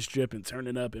being on the strip and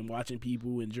turning up and watching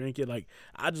people and drinking. Like,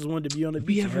 I just wanted to be on the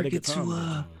beach.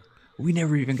 We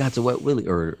never even got to Wet Willie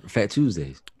or Fat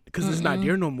Tuesdays because it's not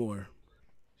there no more.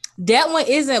 That one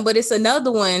isn't, but it's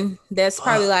another one that's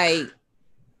probably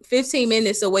 15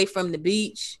 minutes away from the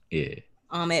beach. Yeah.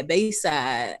 At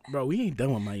Bayside. Bro, we ain't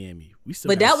done with Miami. We still.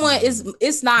 But that one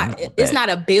it's not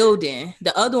a building.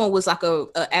 The other one was like a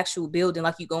actual building.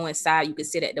 Like you go inside, you can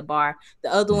sit at the bar.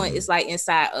 The other one is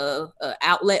inside a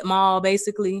outlet mall,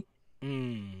 basically.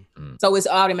 So it's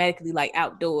automatically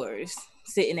outdoors,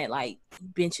 sitting at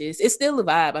benches. It's still a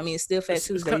vibe. I mean, it's still Fat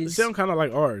Tuesdays. It sound kind of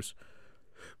like ours,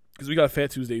 because we got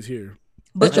Fat Tuesdays here.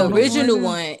 But the original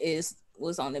one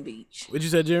was on the beach. What'd you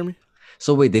say, Jeremy?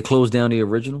 So wait, they closed down the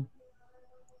original?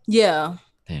 Yeah.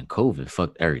 Man, COVID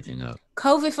fucked everything up.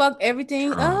 COVID fucked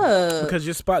everything up. Because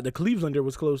your spot, the Clevelander,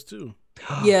 was closed too.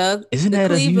 Yeah. Isn't that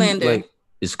Clevelander?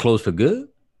 It's closed for good?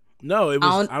 No, it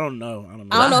was. I don't know. I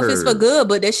don't know if it's for good,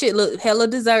 but that shit looked hella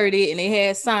deserted and they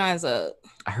had signs up.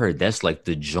 I heard that's like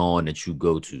the joint that you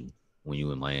go to when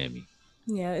you in Miami.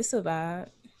 Yeah, it's a vibe.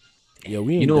 Yeah,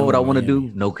 we ain't. You know what I want to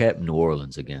do? No cap, New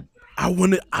Orleans again. I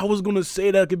was gonna say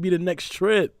that could be the next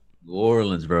trip. New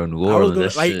Orleans, bro. New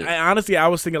Orleans. Honestly, I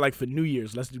was thinking for New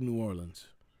Year's, let's do New Orleans.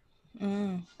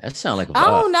 That sounds like a vibe. I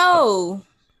don't know.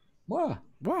 Why?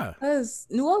 Because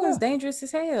New Orleans dangerous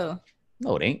as hell.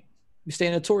 No, it ain't. We stay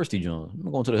in a touristy joint.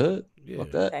 I'm going to the hood. Yeah.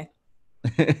 Fuck that.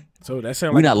 Okay. So that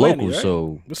sounds we're like not locals, right?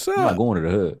 so what's up? I'm not going to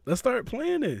the hood. Let's start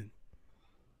planning.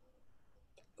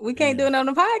 We can't do it on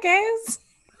the podcast.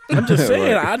 I'm just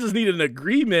saying. Right. I just need an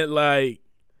agreement.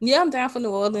 Yeah, I'm down for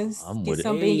New Orleans. I'm Get with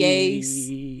some beignets.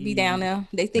 Be down there.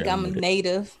 They think I'm a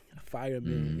native.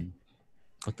 fireman.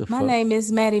 What the My fuck? name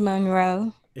is Maddie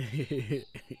Monroe.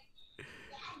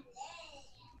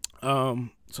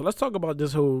 So let's talk about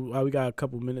this whole. We got a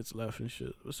couple minutes left and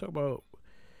shit. Let's talk about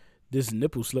this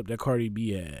nipple slip that Cardi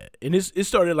B had, and it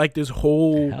started like this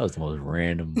whole. That was the most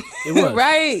random, It was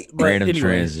Right. but random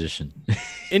transition.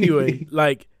 Anyway,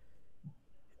 like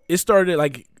it started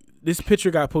like this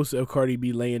picture got posted of Cardi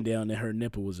B laying down and her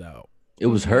nipple was out. It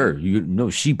was her. You know,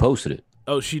 she posted it.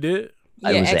 Oh, she did? It Yeah,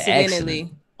 was an accidentally.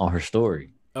 accident on her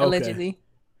story. Okay. Allegedly.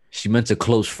 She meant to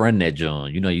close friend that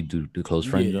John. You know, you do the close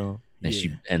friend Yeah, John, and yeah.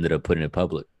 she ended up putting it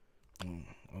public.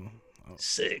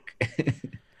 Sick.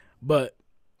 But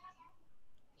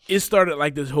it started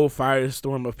like this whole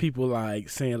firestorm of people like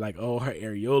saying like, oh, her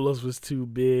areolas was too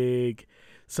big.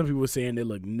 Some people were saying they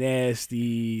look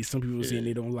nasty. Some people were saying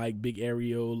they don't like big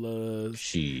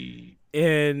areolas.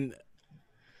 And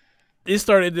it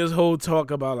started this whole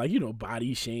talk about like,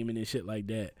 body shaming and shit like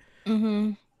that.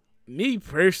 Mm-hmm. Me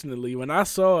personally, when I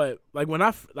saw it,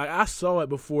 I saw it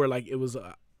before, like it was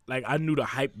like I knew the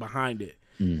hype behind it,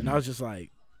 and I was just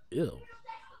like, ew.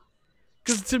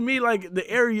 Because to me, like the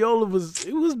areola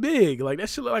was big, like that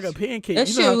shit looked like a pancake. That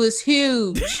shit was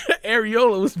huge.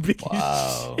 Areola was big.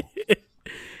 Wow. As shit.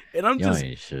 And I'm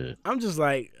Ain't shit. just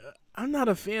like, I'm not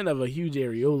a fan of a huge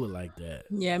areola like that.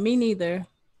 Yeah, me neither.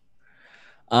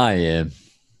 I am.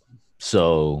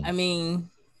 So I mean,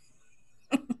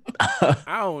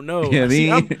 I don't know. You know what I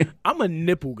See, mean? I'm a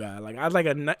nipple guy. Like I like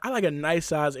a nice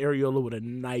size areola with a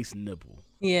nice nipple.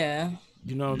 yeah.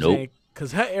 You know what I'm Nope. saying?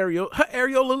 Because her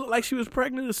areola looked like she was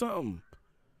pregnant or something.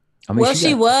 I mean, Well,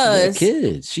 she was. got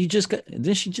kids.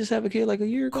 Didn't she just have a kid like a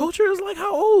year ago? Culture is like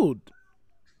how old?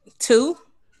 2?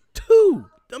 2.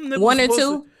 Them nipples 1 or supposed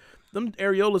 2? Them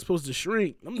areolas supposed to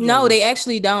shrink. Them No, joints- they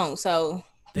actually don't. So,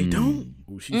 They don't.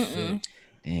 Oh, she's sick.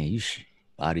 Damn, you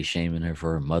body shaming her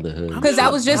for her motherhood. because I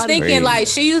was just Body thinking, crazy. like,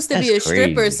 she used to be a That's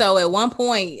stripper. crazy. So at one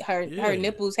point, her Yeah.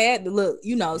 nipples had to look,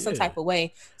 some Yeah. type of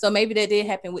way. So maybe that did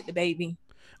happen with the baby.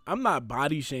 I'm not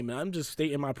body shaming. I'm just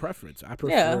stating my preference. I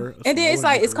prefer. Yeah. a And then it's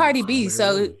smaller like, it's nipple, Cardi B.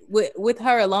 smaller So areola. with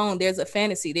her alone, there's a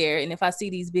fantasy there. And if I see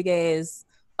these big ass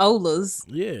olas,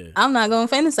 Yeah. I'm not going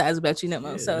to fantasize about you no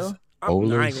more. Yeah, So I ain't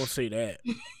Olas. gonna say that.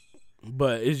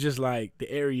 But it's just like the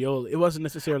areola. It wasn't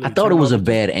necessarily. I thought it was a turn off.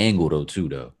 bad angle though, too,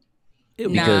 though. It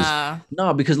was-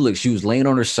 nah. Because look, she was laying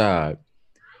on her side,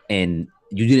 and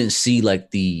you didn't see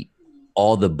like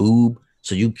all the boob,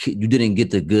 so you didn't get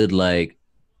the good like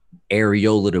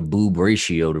areola to boob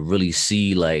ratio to really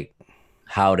see like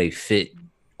how they fit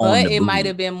on But the it boob. might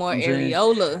have been more You know what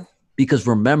I'm saying? areola. Because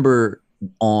remember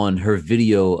on her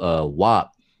video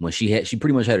WAP when she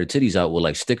pretty much had her titties out with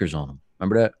like stickers on them.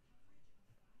 Remember that?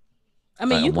 I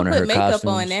mean, Like, you one can of put her makeup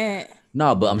costumes. on that.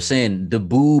 No, but I'm saying the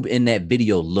boob in that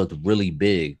video looked really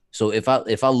big. So if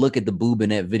I look at the boob in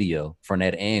that video from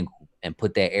that angle and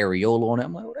put that areola on it,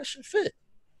 I'm like, well, that should fit.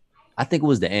 I think it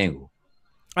was the angle.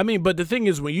 I mean, but the thing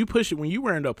is, when you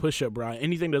wearing a push-up bra,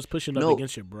 anything that's pushing up No.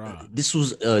 against your bra. This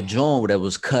was a Joan that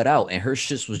was cut out and her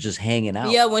shits was just hanging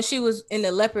out. Yeah, when she was in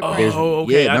the leopard Oh, print.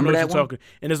 okay. Yeah, I know remember what that you're one? talking.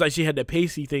 And it's like she had the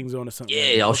pasty things on or something. like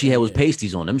Yeah, that. all she Okay, had was yeah.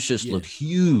 pasties on. Them shits Yeah. looked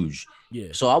huge. Yeah.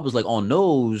 So I was like, on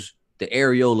those, the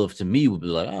areola to me would be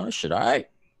like, oh, that shit, all right.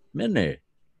 I'm in there.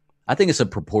 I think it's a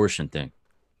proportion thing.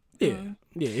 Yeah.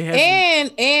 Yeah. It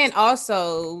has And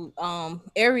also,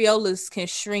 areolas can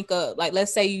shrink up. Like,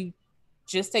 let's say you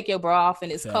just take your bra off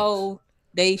and it's Facts. cold,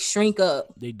 they shrink up,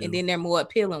 They do. and then they're more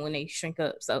appealing when they shrink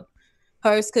up. So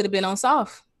hers could have been on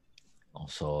soft. On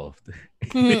soft.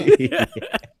 Mhm.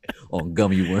 On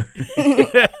gummy one.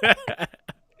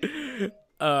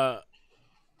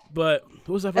 But what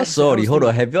was that? That's salty. Hold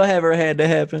on. Have y'all ever had that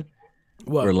happen?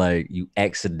 What? Where like you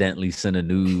accidentally send a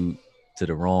nude to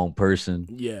the wrong person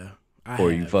Yeah.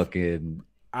 or you fucking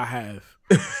I have.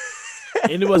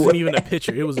 And it wasn't even a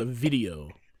picture. It was a video.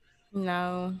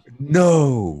 No.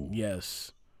 no.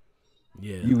 Yes.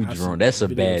 Yeah. You were I drunk. sent That's a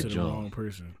video bad to the joint. wrong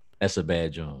person. That's a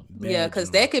bad joint. Yeah, Bad because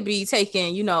joint. that could be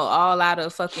taken, all out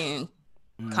of fucking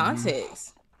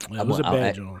context. Yeah, it was a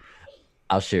bad joint.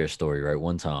 I'll share a story, right?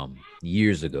 One time,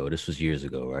 years ago,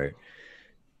 right?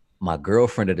 My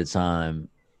girlfriend at the time,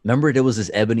 remember there was this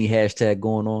ebony hashtag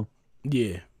going on?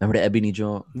 Yeah. Remember the ebony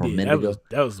joint from a Yeah, minute ago?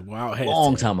 that was wild.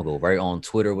 Long hashtag. time ago, right? On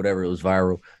Twitter, whatever, it was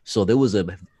viral. So there was a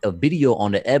video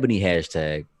on the ebony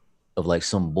hashtag of like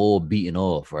some bull beating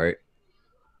off, right?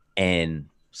 And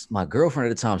my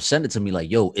girlfriend at the time sent it to me like,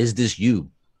 yo, is this you?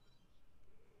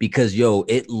 Because yo,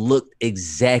 it looked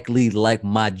exactly like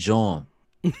my John.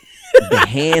 The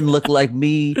hand looked like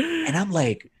me. And I'm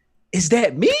like, is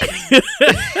that me?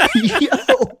 Yo.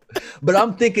 But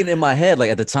I'm thinking in my head, like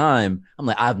at the time, I'm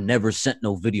like, I've never sent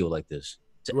no video like this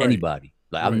to Right. anybody.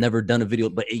 Like I've never done a video,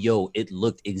 but it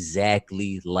looked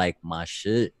exactly like my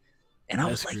shit. And I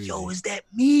was like, crazy. yo, is that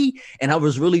me? And I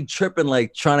was really tripping,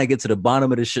 like trying to get to the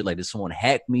bottom of this shit. Like, did someone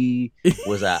hack me?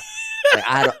 Was I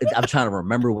like I'm trying to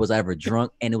remember, was I ever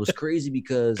drunk? And it was crazy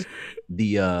because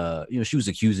the she was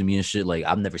accusing me and shit, like,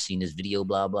 I've never seen this video,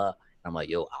 blah, blah. And I'm like,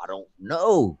 yo, I don't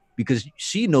know. Because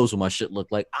she knows what my shit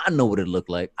looked like. I know what it looked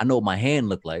like. I know what my hand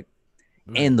looked like.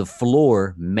 Right. And the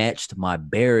floor matched my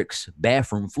barracks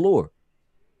bathroom floor.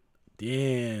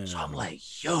 Damn. So I'm like,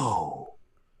 yo,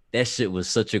 that shit was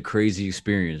such a crazy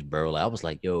experience, bro. Like, I was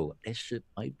like, yo, that shit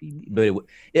might be me. But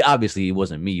it obviously it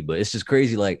wasn't me, but it's just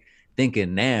crazy, like,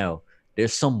 thinking now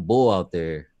there's some bull out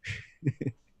there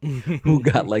who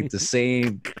got like the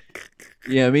same,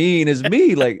 you know what I mean, as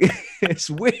me. Like, it's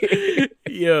weird.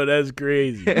 Yo, that's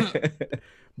crazy.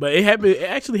 But it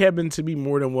actually happened to me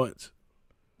more than once.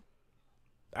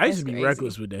 I used to be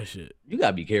reckless with that shit. You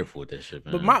gotta be careful with that shit,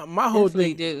 man. But my whole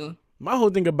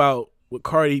thing about what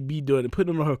Cardi B doing and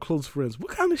putting them on her close friends.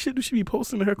 What kind of shit do she be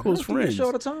posting to her close friends?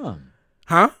 All the time.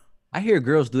 Huh? I hear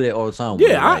girls do that all the time.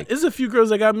 Yeah, there's a few girls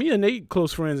that got me and they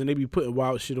close friends and they be putting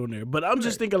wild shit on there. But I'm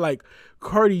just thinking, like,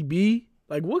 Cardi B,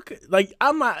 like, what? Like,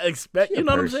 I'm not expecting. You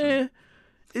know what I'm saying?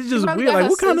 It's just weird. Like,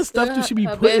 what kind of stuff do she be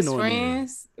putting on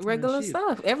friends, there? Regular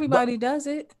stuff. Everybody does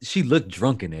it. She looked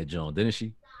drunk in that joint, didn't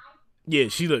she? Yeah,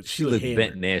 she looked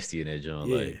bent nasty in that joint.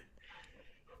 Yeah. Like,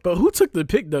 but who took the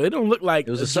pic though? It don't look like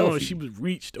it was a selfie. She was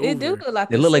reached over. It do look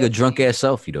like it looked like a drunk ass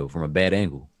selfie though, from a bad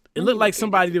angle. It looked like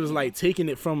somebody that was like taking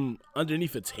it from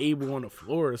underneath a table on the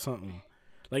floor or something.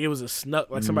 Like it was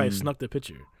somebody snuck the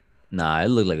picture. Nah, it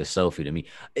looked like a selfie to me.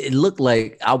 It looked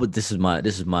like this is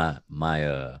my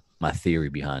theory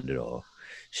behind it all.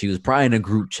 She was probably in a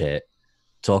group chat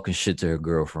talking shit to her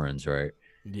girlfriends, right?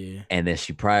 Yeah. And then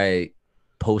she probably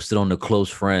posted on the close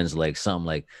friends like something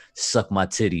like "suck my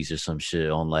titties" or some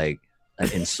shit on like an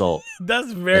insult.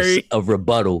 That's a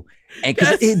rebuttal. And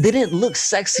because it didn't look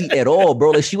sexy at all,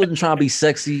 bro. Like she wasn't trying to be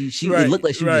sexy. It looked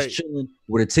like she was just chilling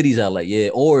with her titties out, like, yeah.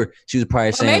 Or she was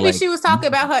probably saying, maybe like, she was talking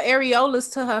about her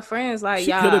areolas to her friends, like,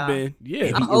 she could have been,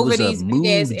 yeah. I'm over these big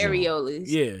ass areolas.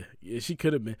 Yeah, she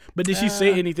could have been. But did she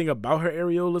say anything about her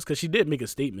areolas? Because she did make a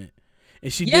statement,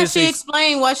 and she she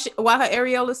explained why her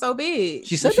areolas so big.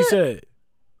 She said what she said.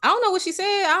 I don't know what she said.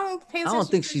 I don't pay attention. I don't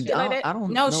think she did. I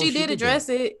don't know. No, she did address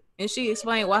it, and she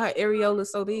explained why her areola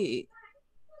is so big.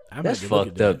 That's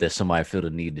fucked up that somebody feel the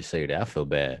need to say that. I feel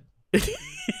bad.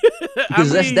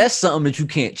 Because that's something that you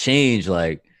can't change.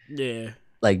 Like, yeah.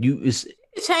 Like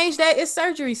change that. It's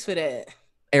surgeries for that.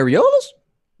 Areolas?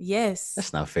 Yes.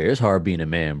 That's not fair. It's hard being a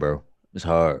man, bro. It's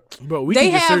hard. Bro, they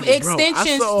have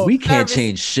extensions. We can't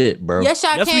change shit, bro. Yes,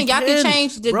 y'all can. Y'all can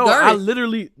change the girth. I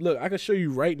literally I can show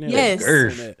you right now. Yes.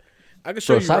 I can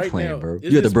show you right playing, now. Bro.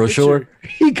 You got the brochure?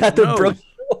 He got the brochure.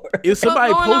 If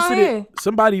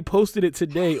somebody posted it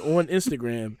today on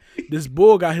Instagram. This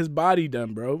bull got his body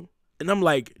done, bro. And I'm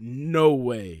like, no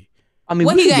way. I mean,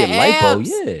 we can get lipo,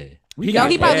 yeah.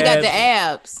 He probably got the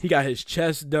abs. He got his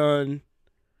chest done.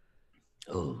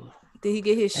 Oh. Did he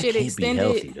get his shit extended?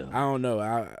 Healthy, though. I don't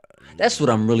know. That's what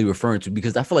I'm really referring to,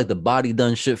 because I feel like the body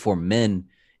done shit for men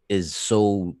is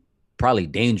so probably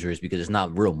dangerous because it's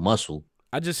not real muscle.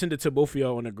 I just sent it to both of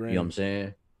y'all on the gram. You know what I'm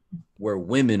saying? Where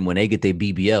women, when they get their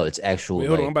BBL, it's actual. Wait,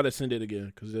 hold on, I'm about to send it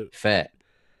again because fat.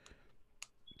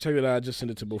 Check it out. I just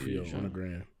sent it to both of y'all on the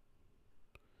gram.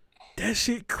 That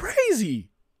shit crazy.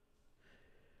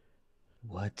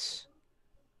 What?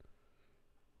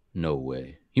 No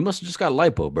way. He must have just got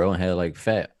lipo, bro, and had like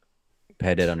fat.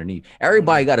 Had that underneath.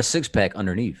 Everybody got a 6-pack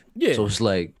underneath. Yeah. So it's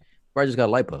like, probably just got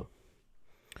lipo.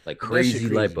 Like crazy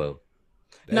lipo.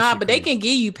 But they can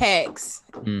give you packs.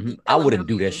 Mm-hmm. I wouldn't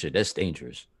do that shit. That's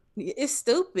dangerous. It's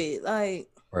stupid. Like,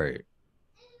 right.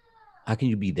 How can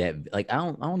you be that? Like, I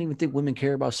don't even think women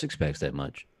care about 6-packs that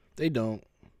much. They don't.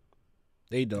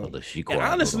 Oh, and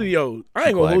honestly, yo, I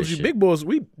ain't gonna hold you. Big boys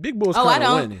kind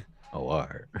of winning. Oh, all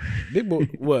right. Big boy,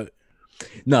 what?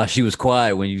 No, she was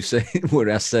quiet when you said when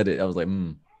I said it. I was like,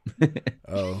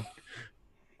 Oh,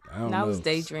 I don't know. I was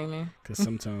daydreaming. Because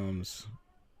sometimes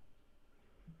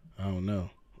I don't know,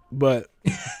 but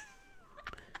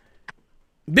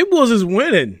Big Boys is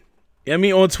winning. I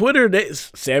mean, on Twitter,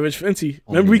 Savage Fenty.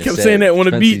 Remember, we kept saying that on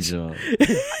the beach.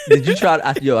 Did you try?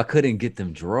 I couldn't get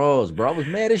them draws, bro. I was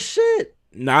mad as shit.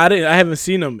 No, I didn't. I haven't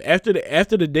seen them after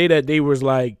the day that they was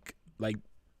like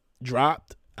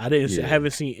dropped. I didn't. I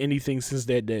haven't seen anything since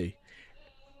that day.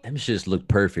 Them shits look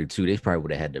perfect too. They probably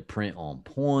would have had the print on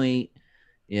point.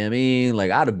 You know what I mean? Like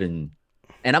I'd have been.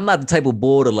 And I'm not the type of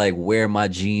bull to like wear my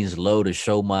jeans low to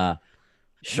show my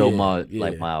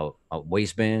my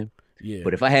waistband. Yeah.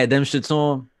 But if I had them shits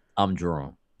on, I'm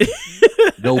drawn.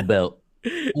 no belt.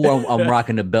 Or I'm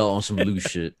rocking the belt on some loose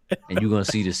shit, and you're gonna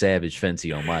see the Savage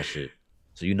Fenty on my shit,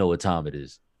 so you know what time it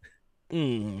is.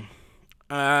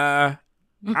 I'll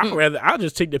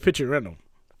just take the picture and run them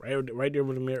right there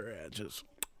with the mirror. Just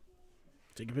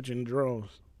take a picture in the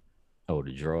drawers. Oh,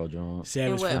 the draw, John.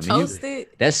 Savage Fenty. Post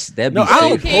it? That'd be No, I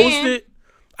don't safer. post it.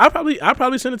 I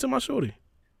probably send it to my shorty.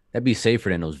 That'd be safer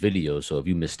than those videos. So if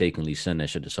you mistakenly send that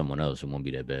shit to someone else, it won't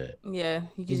be that bad. Yeah,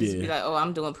 you can just be like, "Oh,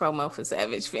 I'm doing promo for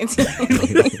Savage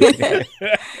Fenty.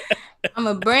 I'm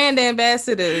a brand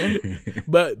ambassador."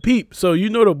 But peep, so you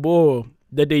know the bull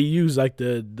that they use, like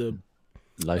the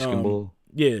light skin bull.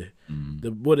 Yeah,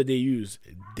 what did they use?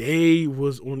 They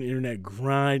was on the internet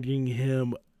grinding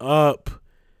him up.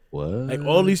 What? Like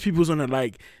all these people's on it,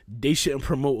 like they shouldn't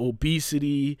promote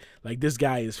obesity. Like this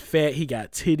guy is fat, he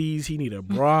got titties, he need a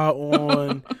bra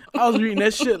on. I was reading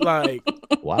that shit like,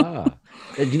 wow.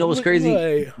 You know what's crazy?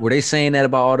 Like, were they saying that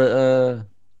about all the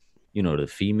the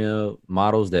female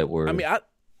models that were? I mean, I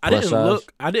plus size?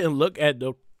 I didn't look at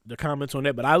the comments on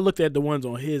that, but I looked at the ones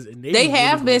on his, and they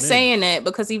have been saying that,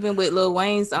 because even with Lil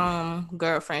Wayne's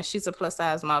girlfriend, she's a plus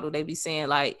size model. They be saying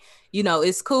like,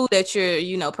 it's cool that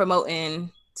you're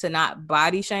promoting to not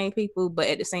body shame people, but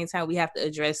at the same time we have to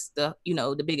address the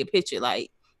the bigger picture.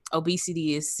 Like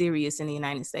obesity is serious in the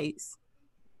United States.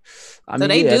 I mean,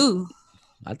 they do.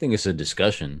 I think it's a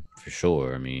discussion for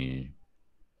sure. I mean,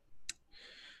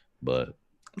 but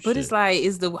it's like,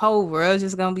 is the whole world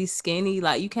just gonna be skinny?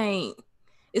 Like you can't.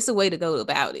 It's a way to go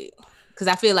about it. Because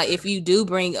I feel like if you do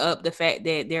bring up the fact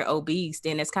that they're obese,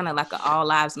 then it's kind of like an all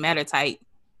lives matter type,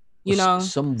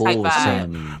 some bull was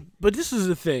telling me. But this is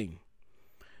the thing.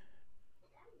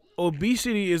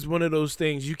 Obesity is one of those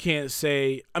things you can't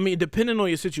say. I mean, depending on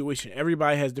your situation,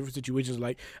 everybody has different situations.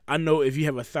 Like I know if you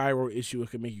have a thyroid issue,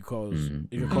 it could make you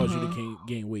it can cause you to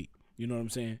gain weight. You know what I'm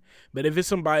saying? But if it's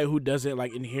somebody who doesn't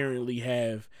like inherently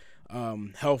have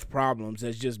health problems,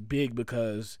 that's just big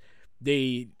because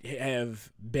they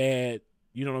have bad,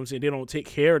 you know what I'm saying? They don't take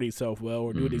care of themselves well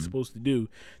or do what they're supposed to do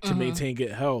to maintain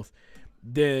good health.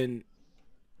 Then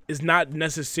it's not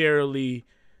necessarily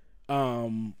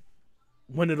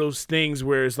one of those things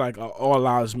where it's like a all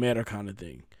lives matter kind of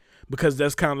thing, because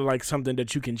that's kind of like something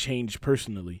that you can change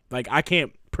personally. Like I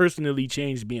can't personally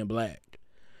change being black,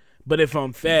 but if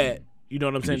I'm fat, you know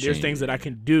what I'm saying? There's things that I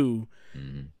can do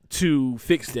to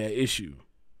fix that issue.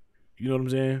 You know what I'm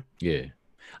saying? Yeah.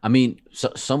 I mean,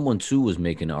 someone too was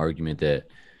making an argument that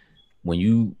when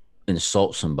you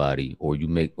insult somebody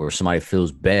or somebody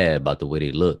feels bad about the way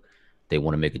they look, they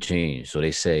want to make a change. So they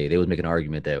was making an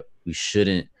argument that we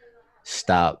shouldn't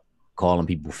stop calling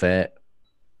people fat,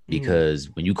 because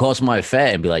when you call somebody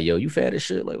fat and be like, yo, you fat as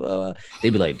shit, like, well,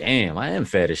 they be like, damn, I am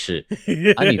fat as shit.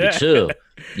 I need to chill.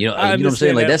 You know what I'm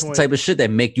saying? Like that's the type of shit that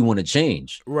make you want to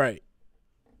change. Right.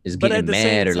 Is getting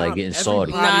mad or like getting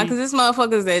salty. Nah, because it's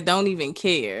motherfuckers that don't even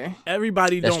care.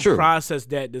 Everybody don't process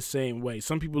that the same way.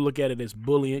 Some people look at it as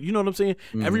bullying. You know what I'm saying?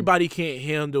 Everybody can't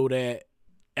handle that.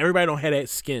 Everybody don't have that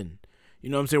skin.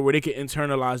 You know what I'm saying? Where they can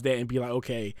internalize that and be like,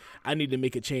 okay, I need to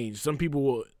make a change. Some people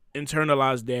will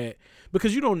internalize that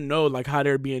because you don't know like how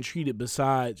they're being treated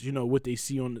besides, what they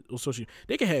see on social.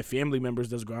 They can have family members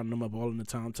that's grinding them up all in the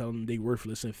time, telling them they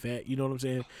worthless and fat. You know what I'm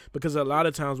saying? Because a lot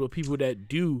of times with people that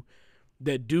do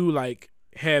like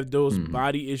have those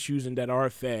body issues and that are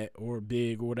fat or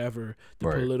big or whatever the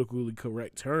politically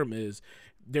correct term is,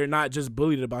 they're not just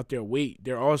bullied about their weight.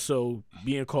 They're also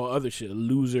being called other shit. A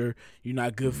loser, you're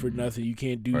not good for nothing, you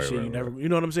can't do shit, you never, you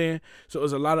know what I'm saying? So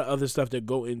there's a lot of other stuff that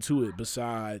go into it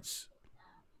besides,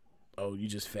 oh, you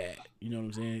just fat. You know what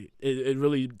I'm saying? It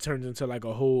really turns into like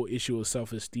a whole issue of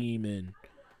self-esteem and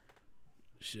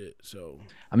shit. So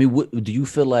I mean, what do you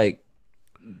feel like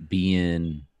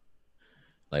being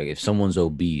like, if someone's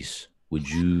obese, would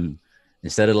you,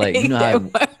 instead of like, when you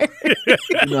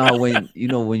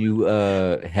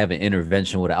have an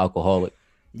intervention with an alcoholic,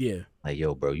 like,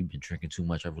 yo, bro, you've been drinking too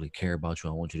much, I really care about you,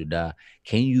 I want you to die.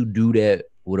 Can you do that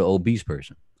with an obese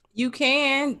person? You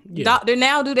can. Doctor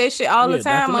now do that shit all the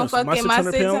time. I'm fucking my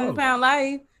 600-pound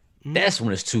life. That's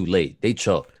when it's too late. They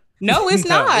chalked. No, it's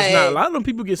not. It's not. A lot of them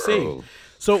people get saved.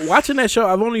 So watching that show,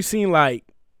 I've only seen like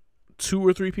 2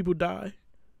 or 3 people die.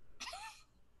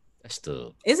 That's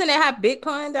still. Isn't that how Big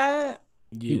Pun died?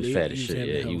 He was fat as shit.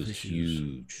 Yeah, he was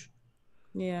huge.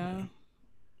 Yeah.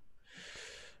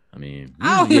 I mean,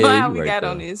 I don't know how we got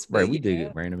on this. Right, we did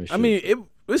it random as shit. I mean,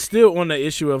 it's still on the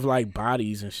issue of like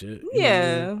bodies and shit.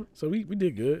 Yeah. So we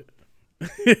did good.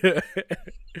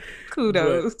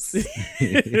 Kudos.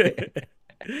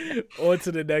 On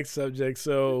to the next subject.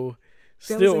 So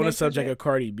still on the subject of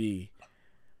Cardi B.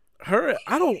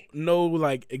 I don't know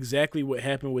like exactly what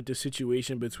happened with the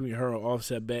situation between her and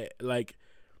Offset, but like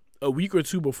a week or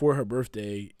two before her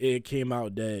birthday, it came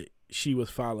out that she was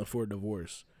filing for a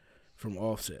divorce from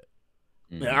Offset.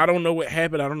 And I don't know what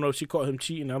happened. I don't know if she caught him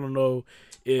cheating. I don't know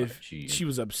if she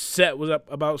was upset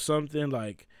about something.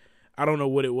 Like, I don't know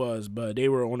what it was, but they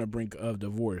were on the brink of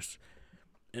divorce.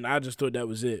 And I just thought that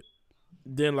was it.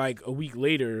 Then, like, a week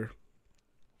later,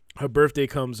 her birthday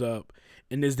comes up,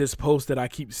 and there's this post that I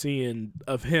keep seeing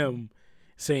of him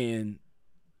saying,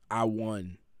 I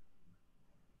won.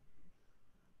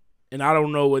 And I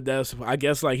don't know what that's. I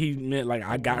guess, like, he meant, like,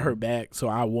 I got her back, so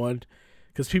I won.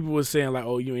 Because people were saying, like,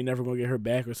 oh, you ain't never going to get her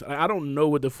back or something. I don't know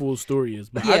what the full story is,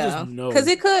 but I just know. Because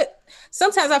it could.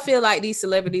 Sometimes I feel like these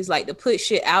celebrities like to put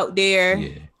shit out there,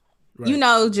 you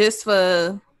know, just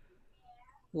for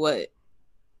what?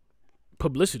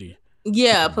 Publicity.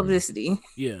 Yeah, publicity.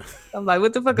 Yeah. I'm like,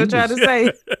 what the fuck I'm trying to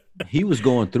say? He was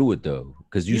going through it, though,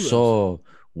 because you saw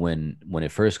when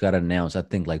it first got announced, I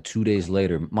think like 2 days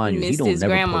later, mind you, he don't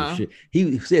never post shit.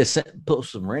 He said,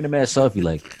 post some random ass selfie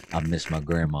like, I miss my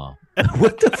grandma.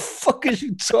 What the fuck is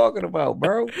you talking about,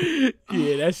 bro?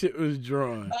 Yeah, that shit was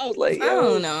drawn. I was like, I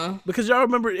don't know. Because y'all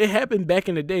remember it happened back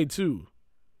in the day too.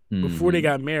 Before they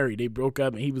got married, they broke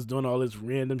up and he was doing all this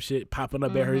random shit popping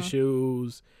up at her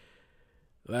shows.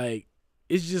 Like,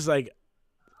 it's just like,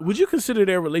 would you consider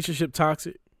their relationship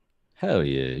toxic? Hell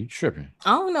yeah, you tripping.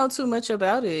 I don't know too much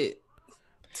about it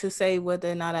to say whether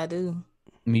or not I do.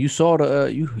 I mean, you saw the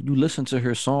you listened to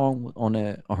her song on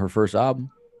her first album,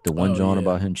 the one John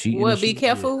about him cheating. What? Be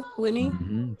careful, Whitney.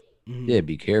 Yeah,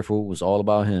 be careful. It was all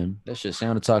about him. That shit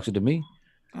sounded toxic to me.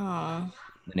 Oh.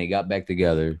 Then they got back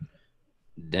together.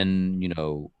 Then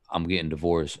I'm getting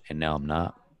divorced, and now I'm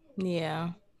not.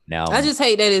 Yeah. Now I just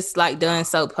hate that it's like done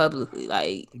so publicly.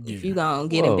 Like if you gonna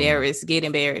get embarrassed,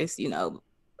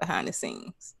 behind the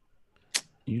scenes.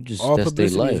 You just all that's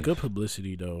publicity is good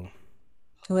publicity, though.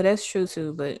 Well, that's true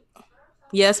too, but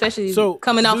yeah, especially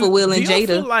coming off of Will and Jada. Do you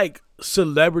feel like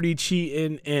celebrity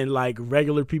cheating and like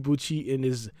regular people cheating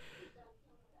is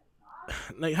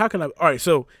like, how can I? All right,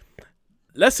 so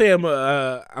let's say I'm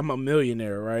a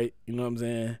millionaire, right? You know what I'm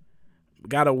saying?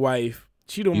 Got a wife,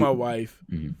 cheat on my wife,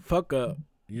 fuck up.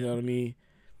 You know what I mean?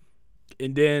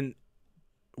 And then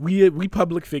we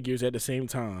public figures at the same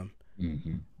time.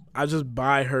 I just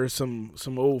buy her some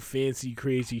old fancy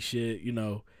crazy shit.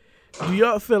 Do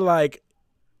y'all feel like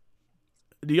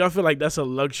that's a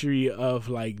luxury of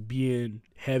like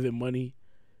having money?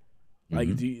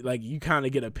 Like you kind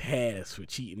of get a pass for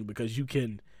cheating because you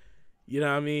can, you know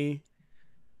what I mean?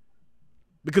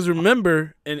 Because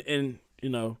remember, and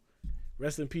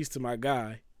rest in peace to my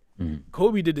guy.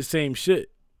 Kobe did the same shit.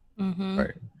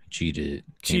 Right. Cheated,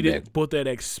 bought that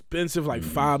expensive like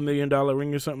 $5 million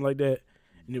ring or something like that,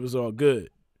 and it was all good.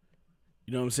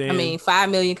 You know what I'm saying? I mean, $5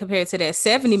 million compared to that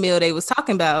 $70 million they was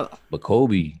talking about. But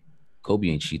Kobe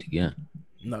ain't cheat again.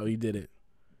 No, he didn't.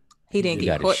 He didn't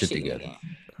get caught shit cheating together.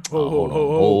 Oh,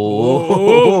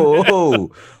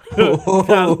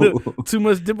 too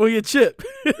much dip on your chip.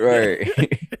 Right.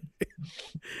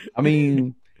 I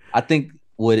mean, I think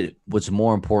what's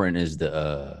more important is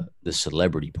the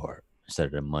celebrity part instead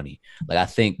of the money. Like, I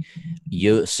think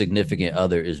your significant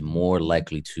other is more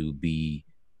likely to be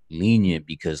lenient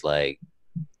because, like,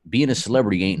 being a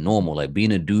celebrity ain't normal. Like,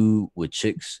 being a dude with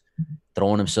chicks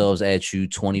throwing themselves at you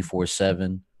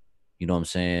 24/7, you know what I'm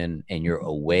saying? And you're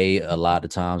away a lot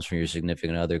of times from your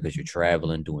significant other because you're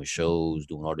traveling, doing shows,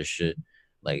 doing all this shit.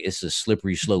 Like, it's a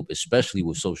slippery slope, especially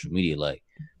with social media. Like,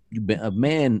 a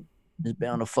man is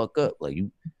bound to fuck up. Like,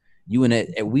 you and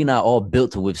that, we not all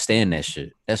built to withstand that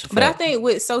shit. That's a fact. But I think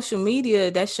with social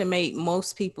media, that should make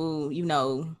most people,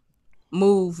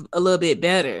 move a little bit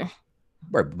better.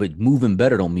 Right, but moving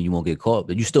better don't mean you won't get caught.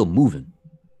 But you're still moving,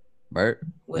 right?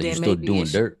 Well, like then you're still doing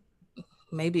dirt.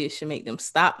 Maybe it should make them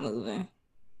stop moving.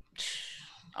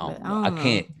 I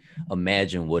can't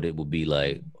imagine what it would be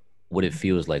like, what it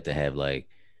feels like to have like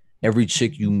every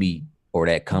chick you meet or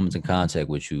that comes in contact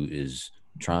with you is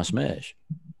trying to smash.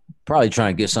 Probably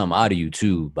trying to get something out of you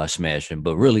too by smashing,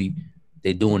 but really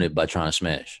they're doing it by trying to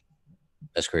smash.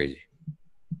 That's crazy.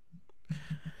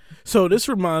 So this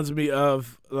reminds me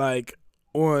of like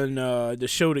on the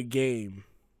show The Game,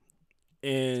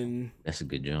 and that's a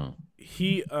good job.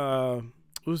 He what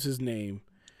was his name?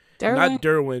 Derwin? Not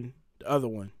Derwin, the other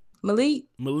one.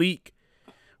 Malik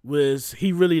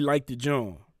he really liked the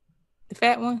John. The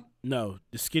fat one? No,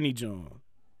 the skinny John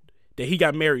that he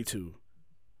got married to.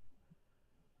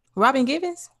 Robin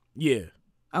Givens? Yeah.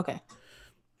 Okay.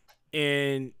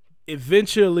 And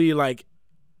eventually, like,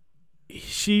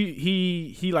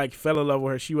 he like fell in love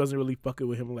with her. She wasn't really fucking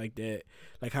with him like that.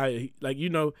 Like how like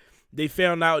they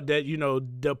found out that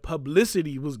the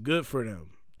publicity was good for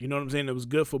them. You know what I'm saying? It was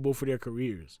good for both of their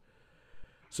careers.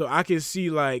 So I can see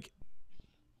like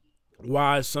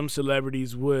why some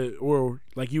celebrities would, or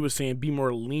like you were saying, be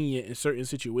more lenient in certain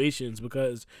situations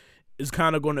because it's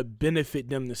kind of going to benefit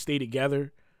them to stay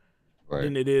together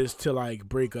than it is to like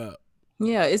break up.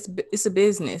 Yeah, it's a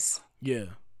business. Yeah.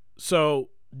 So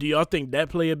do y'all think that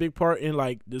play a big part in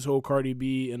like this whole Cardi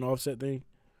B and Offset thing?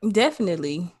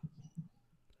 Definitely.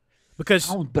 Because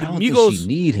I don't think she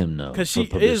need him though. Because she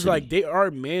is like they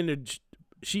are managed.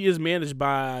 She is managed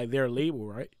by their label,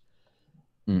 right?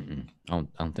 I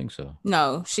don't think so.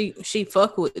 No, she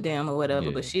fuck with them or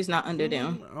whatever, but she's not under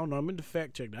them. I don't know. I'm in the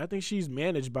fact check that. I think she's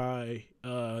managed by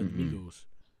Migos.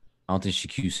 I don't think she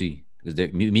QC because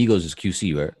Migos is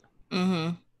QC, right?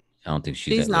 Mm-hmm. I don't think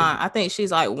she's not. I think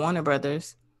she's like Warner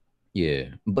Brothers. Yeah,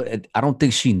 but I don't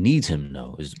think she needs him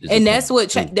though. And that's what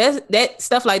that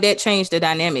stuff like that changed the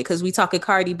dynamic because we talking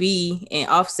Cardi B and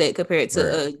Offset compared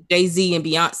to Jay-Z and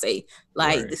Beyonce.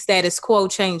 Like the status quo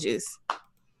changes.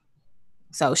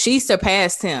 So she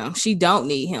surpassed him. She don't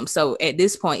need him. So at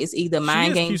this point, it's either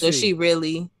mind games or she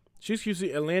really. She's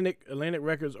QC. Atlantic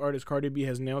Records artist Cardi B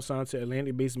has now signed to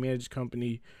Atlantic-based managed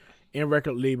company and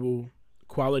record label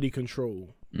Quality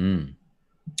Control. All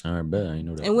right, bet I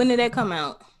know that. And when did that come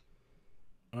out?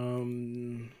 Let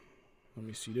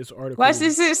me see this article. Why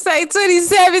does it say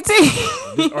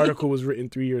 2017? This article was written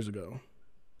 3 years ago.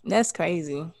 That's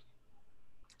crazy.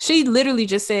 She literally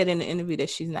just said in the interview that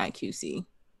she's not QC.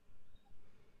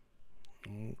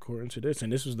 According to this,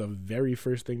 and this was the very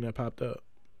first thing that popped up.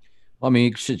 I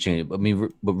mean, it should change. I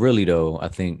mean, but really though, I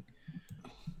think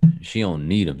she don't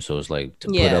need him. So it's like to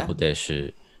put up with that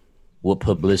shit. What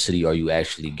publicity are you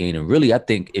actually gaining? Really, I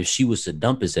think if she was to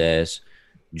dump his ass,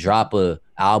 drop a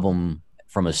album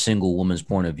from a single woman's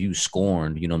point of view,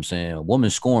 scorned, you know what I'm saying? A woman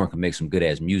scorned can make some good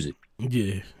ass music.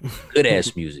 Yeah. Good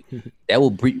ass music. That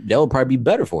will probably be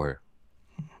better for her.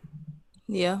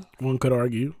 Yeah. One could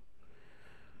argue.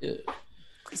 Yeah.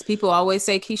 Because people always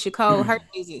say Keisha Cole, her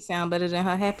music sound better than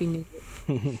her happy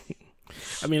music.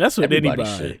 I mean, that's what anybody.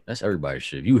 Shit. That's everybody's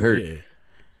shit. You heard it.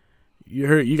 You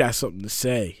heard, you got something to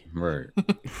say. Right.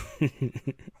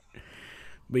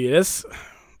 But yeah,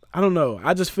 I don't know.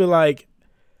 I just feel like.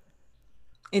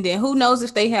 And then who knows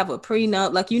if they have a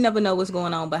prenup? Like, you never know what's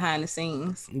going on behind the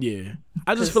scenes. Yeah.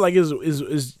 I just feel like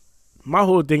is my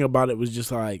whole thing about it was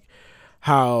just like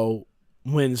how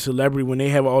when they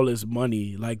have all this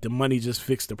money, like the money just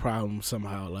fixed the problem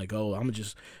somehow. Like, oh, I'm going to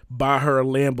just buy her a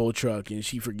Lambo truck and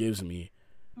she forgives me.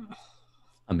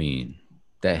 I mean,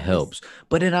 that helps.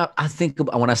 But then I think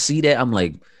about, when I see that, I'm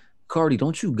like, Cardi,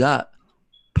 don't you got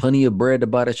plenty of bread to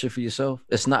buy that shit for yourself?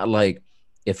 It's not like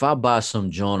if I buy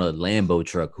some John a Lambo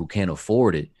truck who can't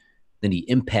afford it, then the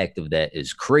impact of that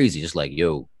is crazy. It's like,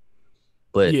 yo.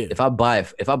 But if I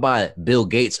buy Bill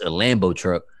Gates a Lambo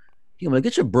truck, he's like,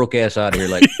 get your broke ass out of here.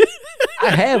 Like,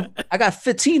 I got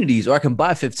 15 of these, or I can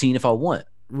buy 15 if I want.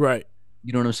 Right.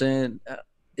 You know what I'm saying?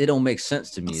 It don't make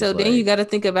sense to me. So then you got to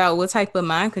think about what type of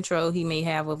mind control he may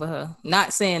have over her.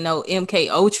 Not saying no MK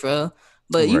Ultra,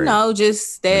 but you know,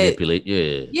 just that manipulate.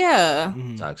 Yeah.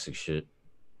 Toxic shit.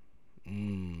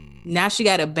 Now she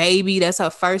got a baby. That's her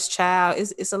first child.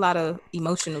 It's a lot of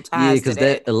emotional ties. Yeah, because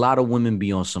that a lot of women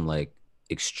be on some like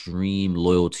extreme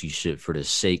loyalty shit for the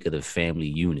sake of the family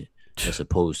unit, as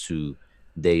opposed to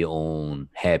their own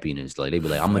happiness. Like they be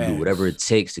like, I'm gonna do whatever it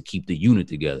takes to keep the unit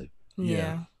together.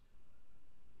 Yeah.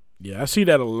 Yeah, I see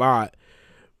that a lot.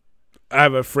 I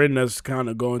have a friend that's kind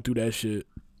of going through that shit,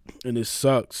 and it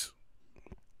sucks.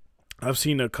 I've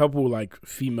seen a couple like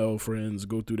female friends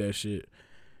go through that shit.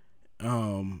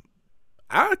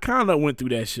 I kind of went through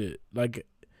that shit. Like,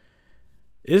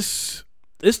 it's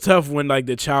tough when like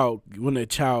the child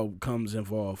comes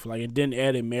involved. Like, and then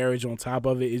adding marriage on top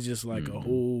of it is just like a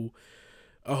whole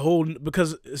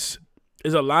because it's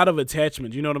a lot of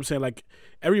attachment. You know what I'm saying? Like,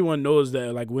 everyone knows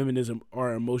that like women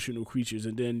are emotional creatures,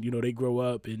 and then they grow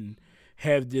up and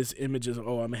have this image of,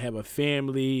 oh, I'm gonna have a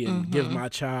family and give my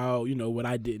child what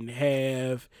I didn't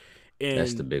have. And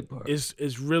that's the big part.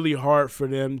 It's really hard for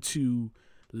them to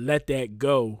let that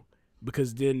go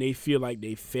because then they feel like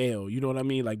they fail. You know what I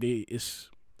mean? Like it's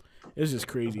just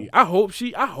crazy. I hope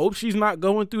she's not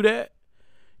going through that.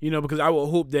 Because I will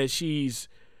hope that she's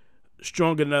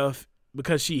strong enough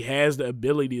because she has the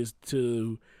abilities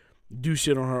to do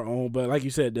shit on her own. But like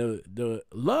you said, the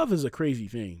love is a crazy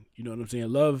thing. You know what I'm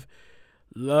saying?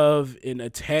 Love and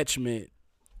attachment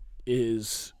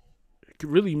could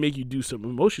really make you do some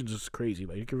emotions. Is crazy.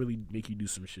 Like, it can really make you do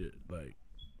some shit. Like,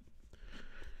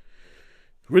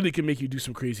 Really can make you do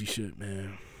some crazy shit,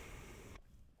 man.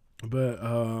 But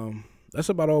that's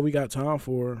about all we got time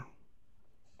for.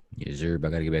 Yes, sir. But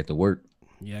I gotta get back to work.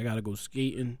 Yeah, I gotta go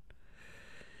skating.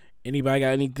 Anybody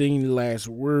got anything last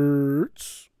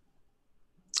words?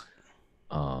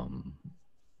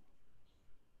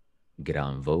 Get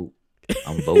out and vote.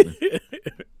 I'm voting.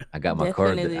 I got my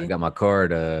Definitely. card. I got my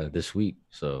card this week,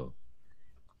 so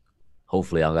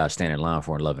hopefully I'll gotta stand in line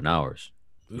for 11 hours.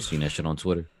 You seen that shit on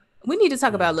Twitter? We need to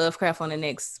talk about Lovecraft on the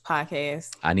next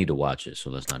podcast. I need to watch it,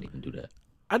 so let's not even do that.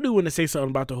 I do want to say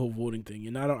something about the whole voting thing,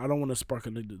 and I don't want to spark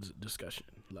a discussion.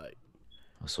 Like,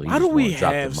 So why don't we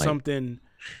have something?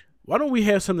 Why don't we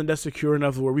have something that's secure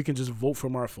enough where we can just vote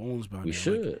from our phones? We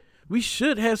should. Like, we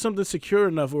should have something secure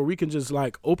enough where we can just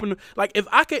like open. Like, if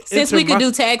I could, since we could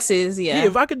do taxes, yeah.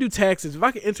 If I could do taxes, if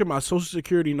I could enter my social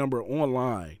security number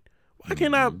online, why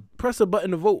can't I press a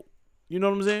button to vote? You know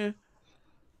what I'm saying?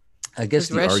 I guess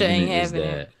the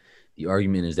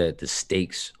argument is that the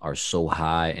stakes are so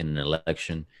high in an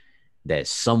election that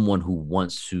someone who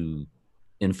wants to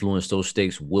influence those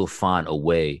stakes will find a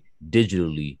way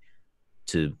digitally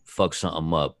to fuck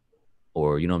something up,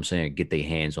 or you know what I'm saying, get their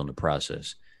hands on the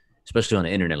process, especially on the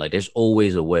internet. Like, there's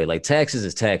always a way. Like, taxes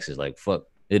is taxes. Like, fuck,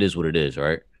 it is what it is,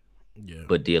 right? Yeah.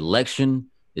 But the election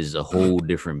is a whole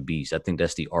different beast. I think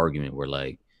that's the argument where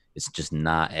like it's just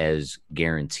not as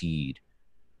guaranteed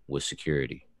with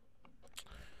security.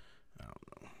 I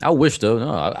don't know. I wish though. No,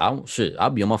 I'll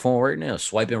be on my phone right now,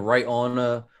 swiping right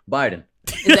on Biden.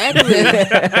 Exactly.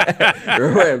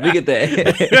 Right, we get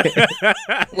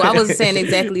that. Well, I wasn't saying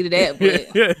exactly to that, but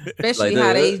especially like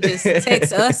how they just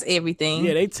text us everything.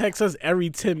 Yeah, they text us every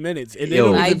 10 minutes, and they Yo,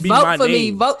 don't like, even be vote my for name.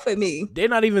 me, vote for me. They're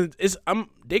not even.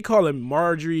 They call him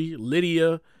Marjorie,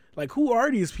 Lydia. Like, who are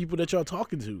these people that y'all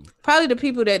talking to? Probably the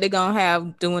people that they're gonna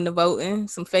have doing the voting.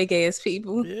 Some fake ass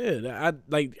people. Yeah, I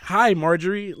like. Hi,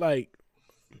 Marjorie. Like,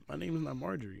 my name is not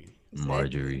Marjorie.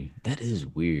 Marjorie. That is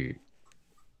weird.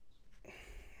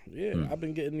 Yeah, I've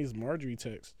been getting these Marjorie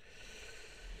texts.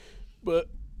 But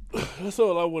that's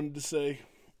all I wanted to say.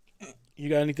 You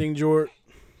got anything, Jord?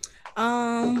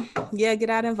 Yeah, get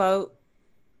out and vote.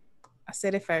 I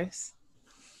said it first.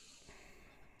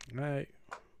 All right.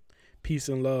 Peace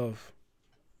and love.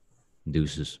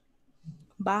 Deuces.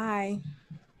 Bye.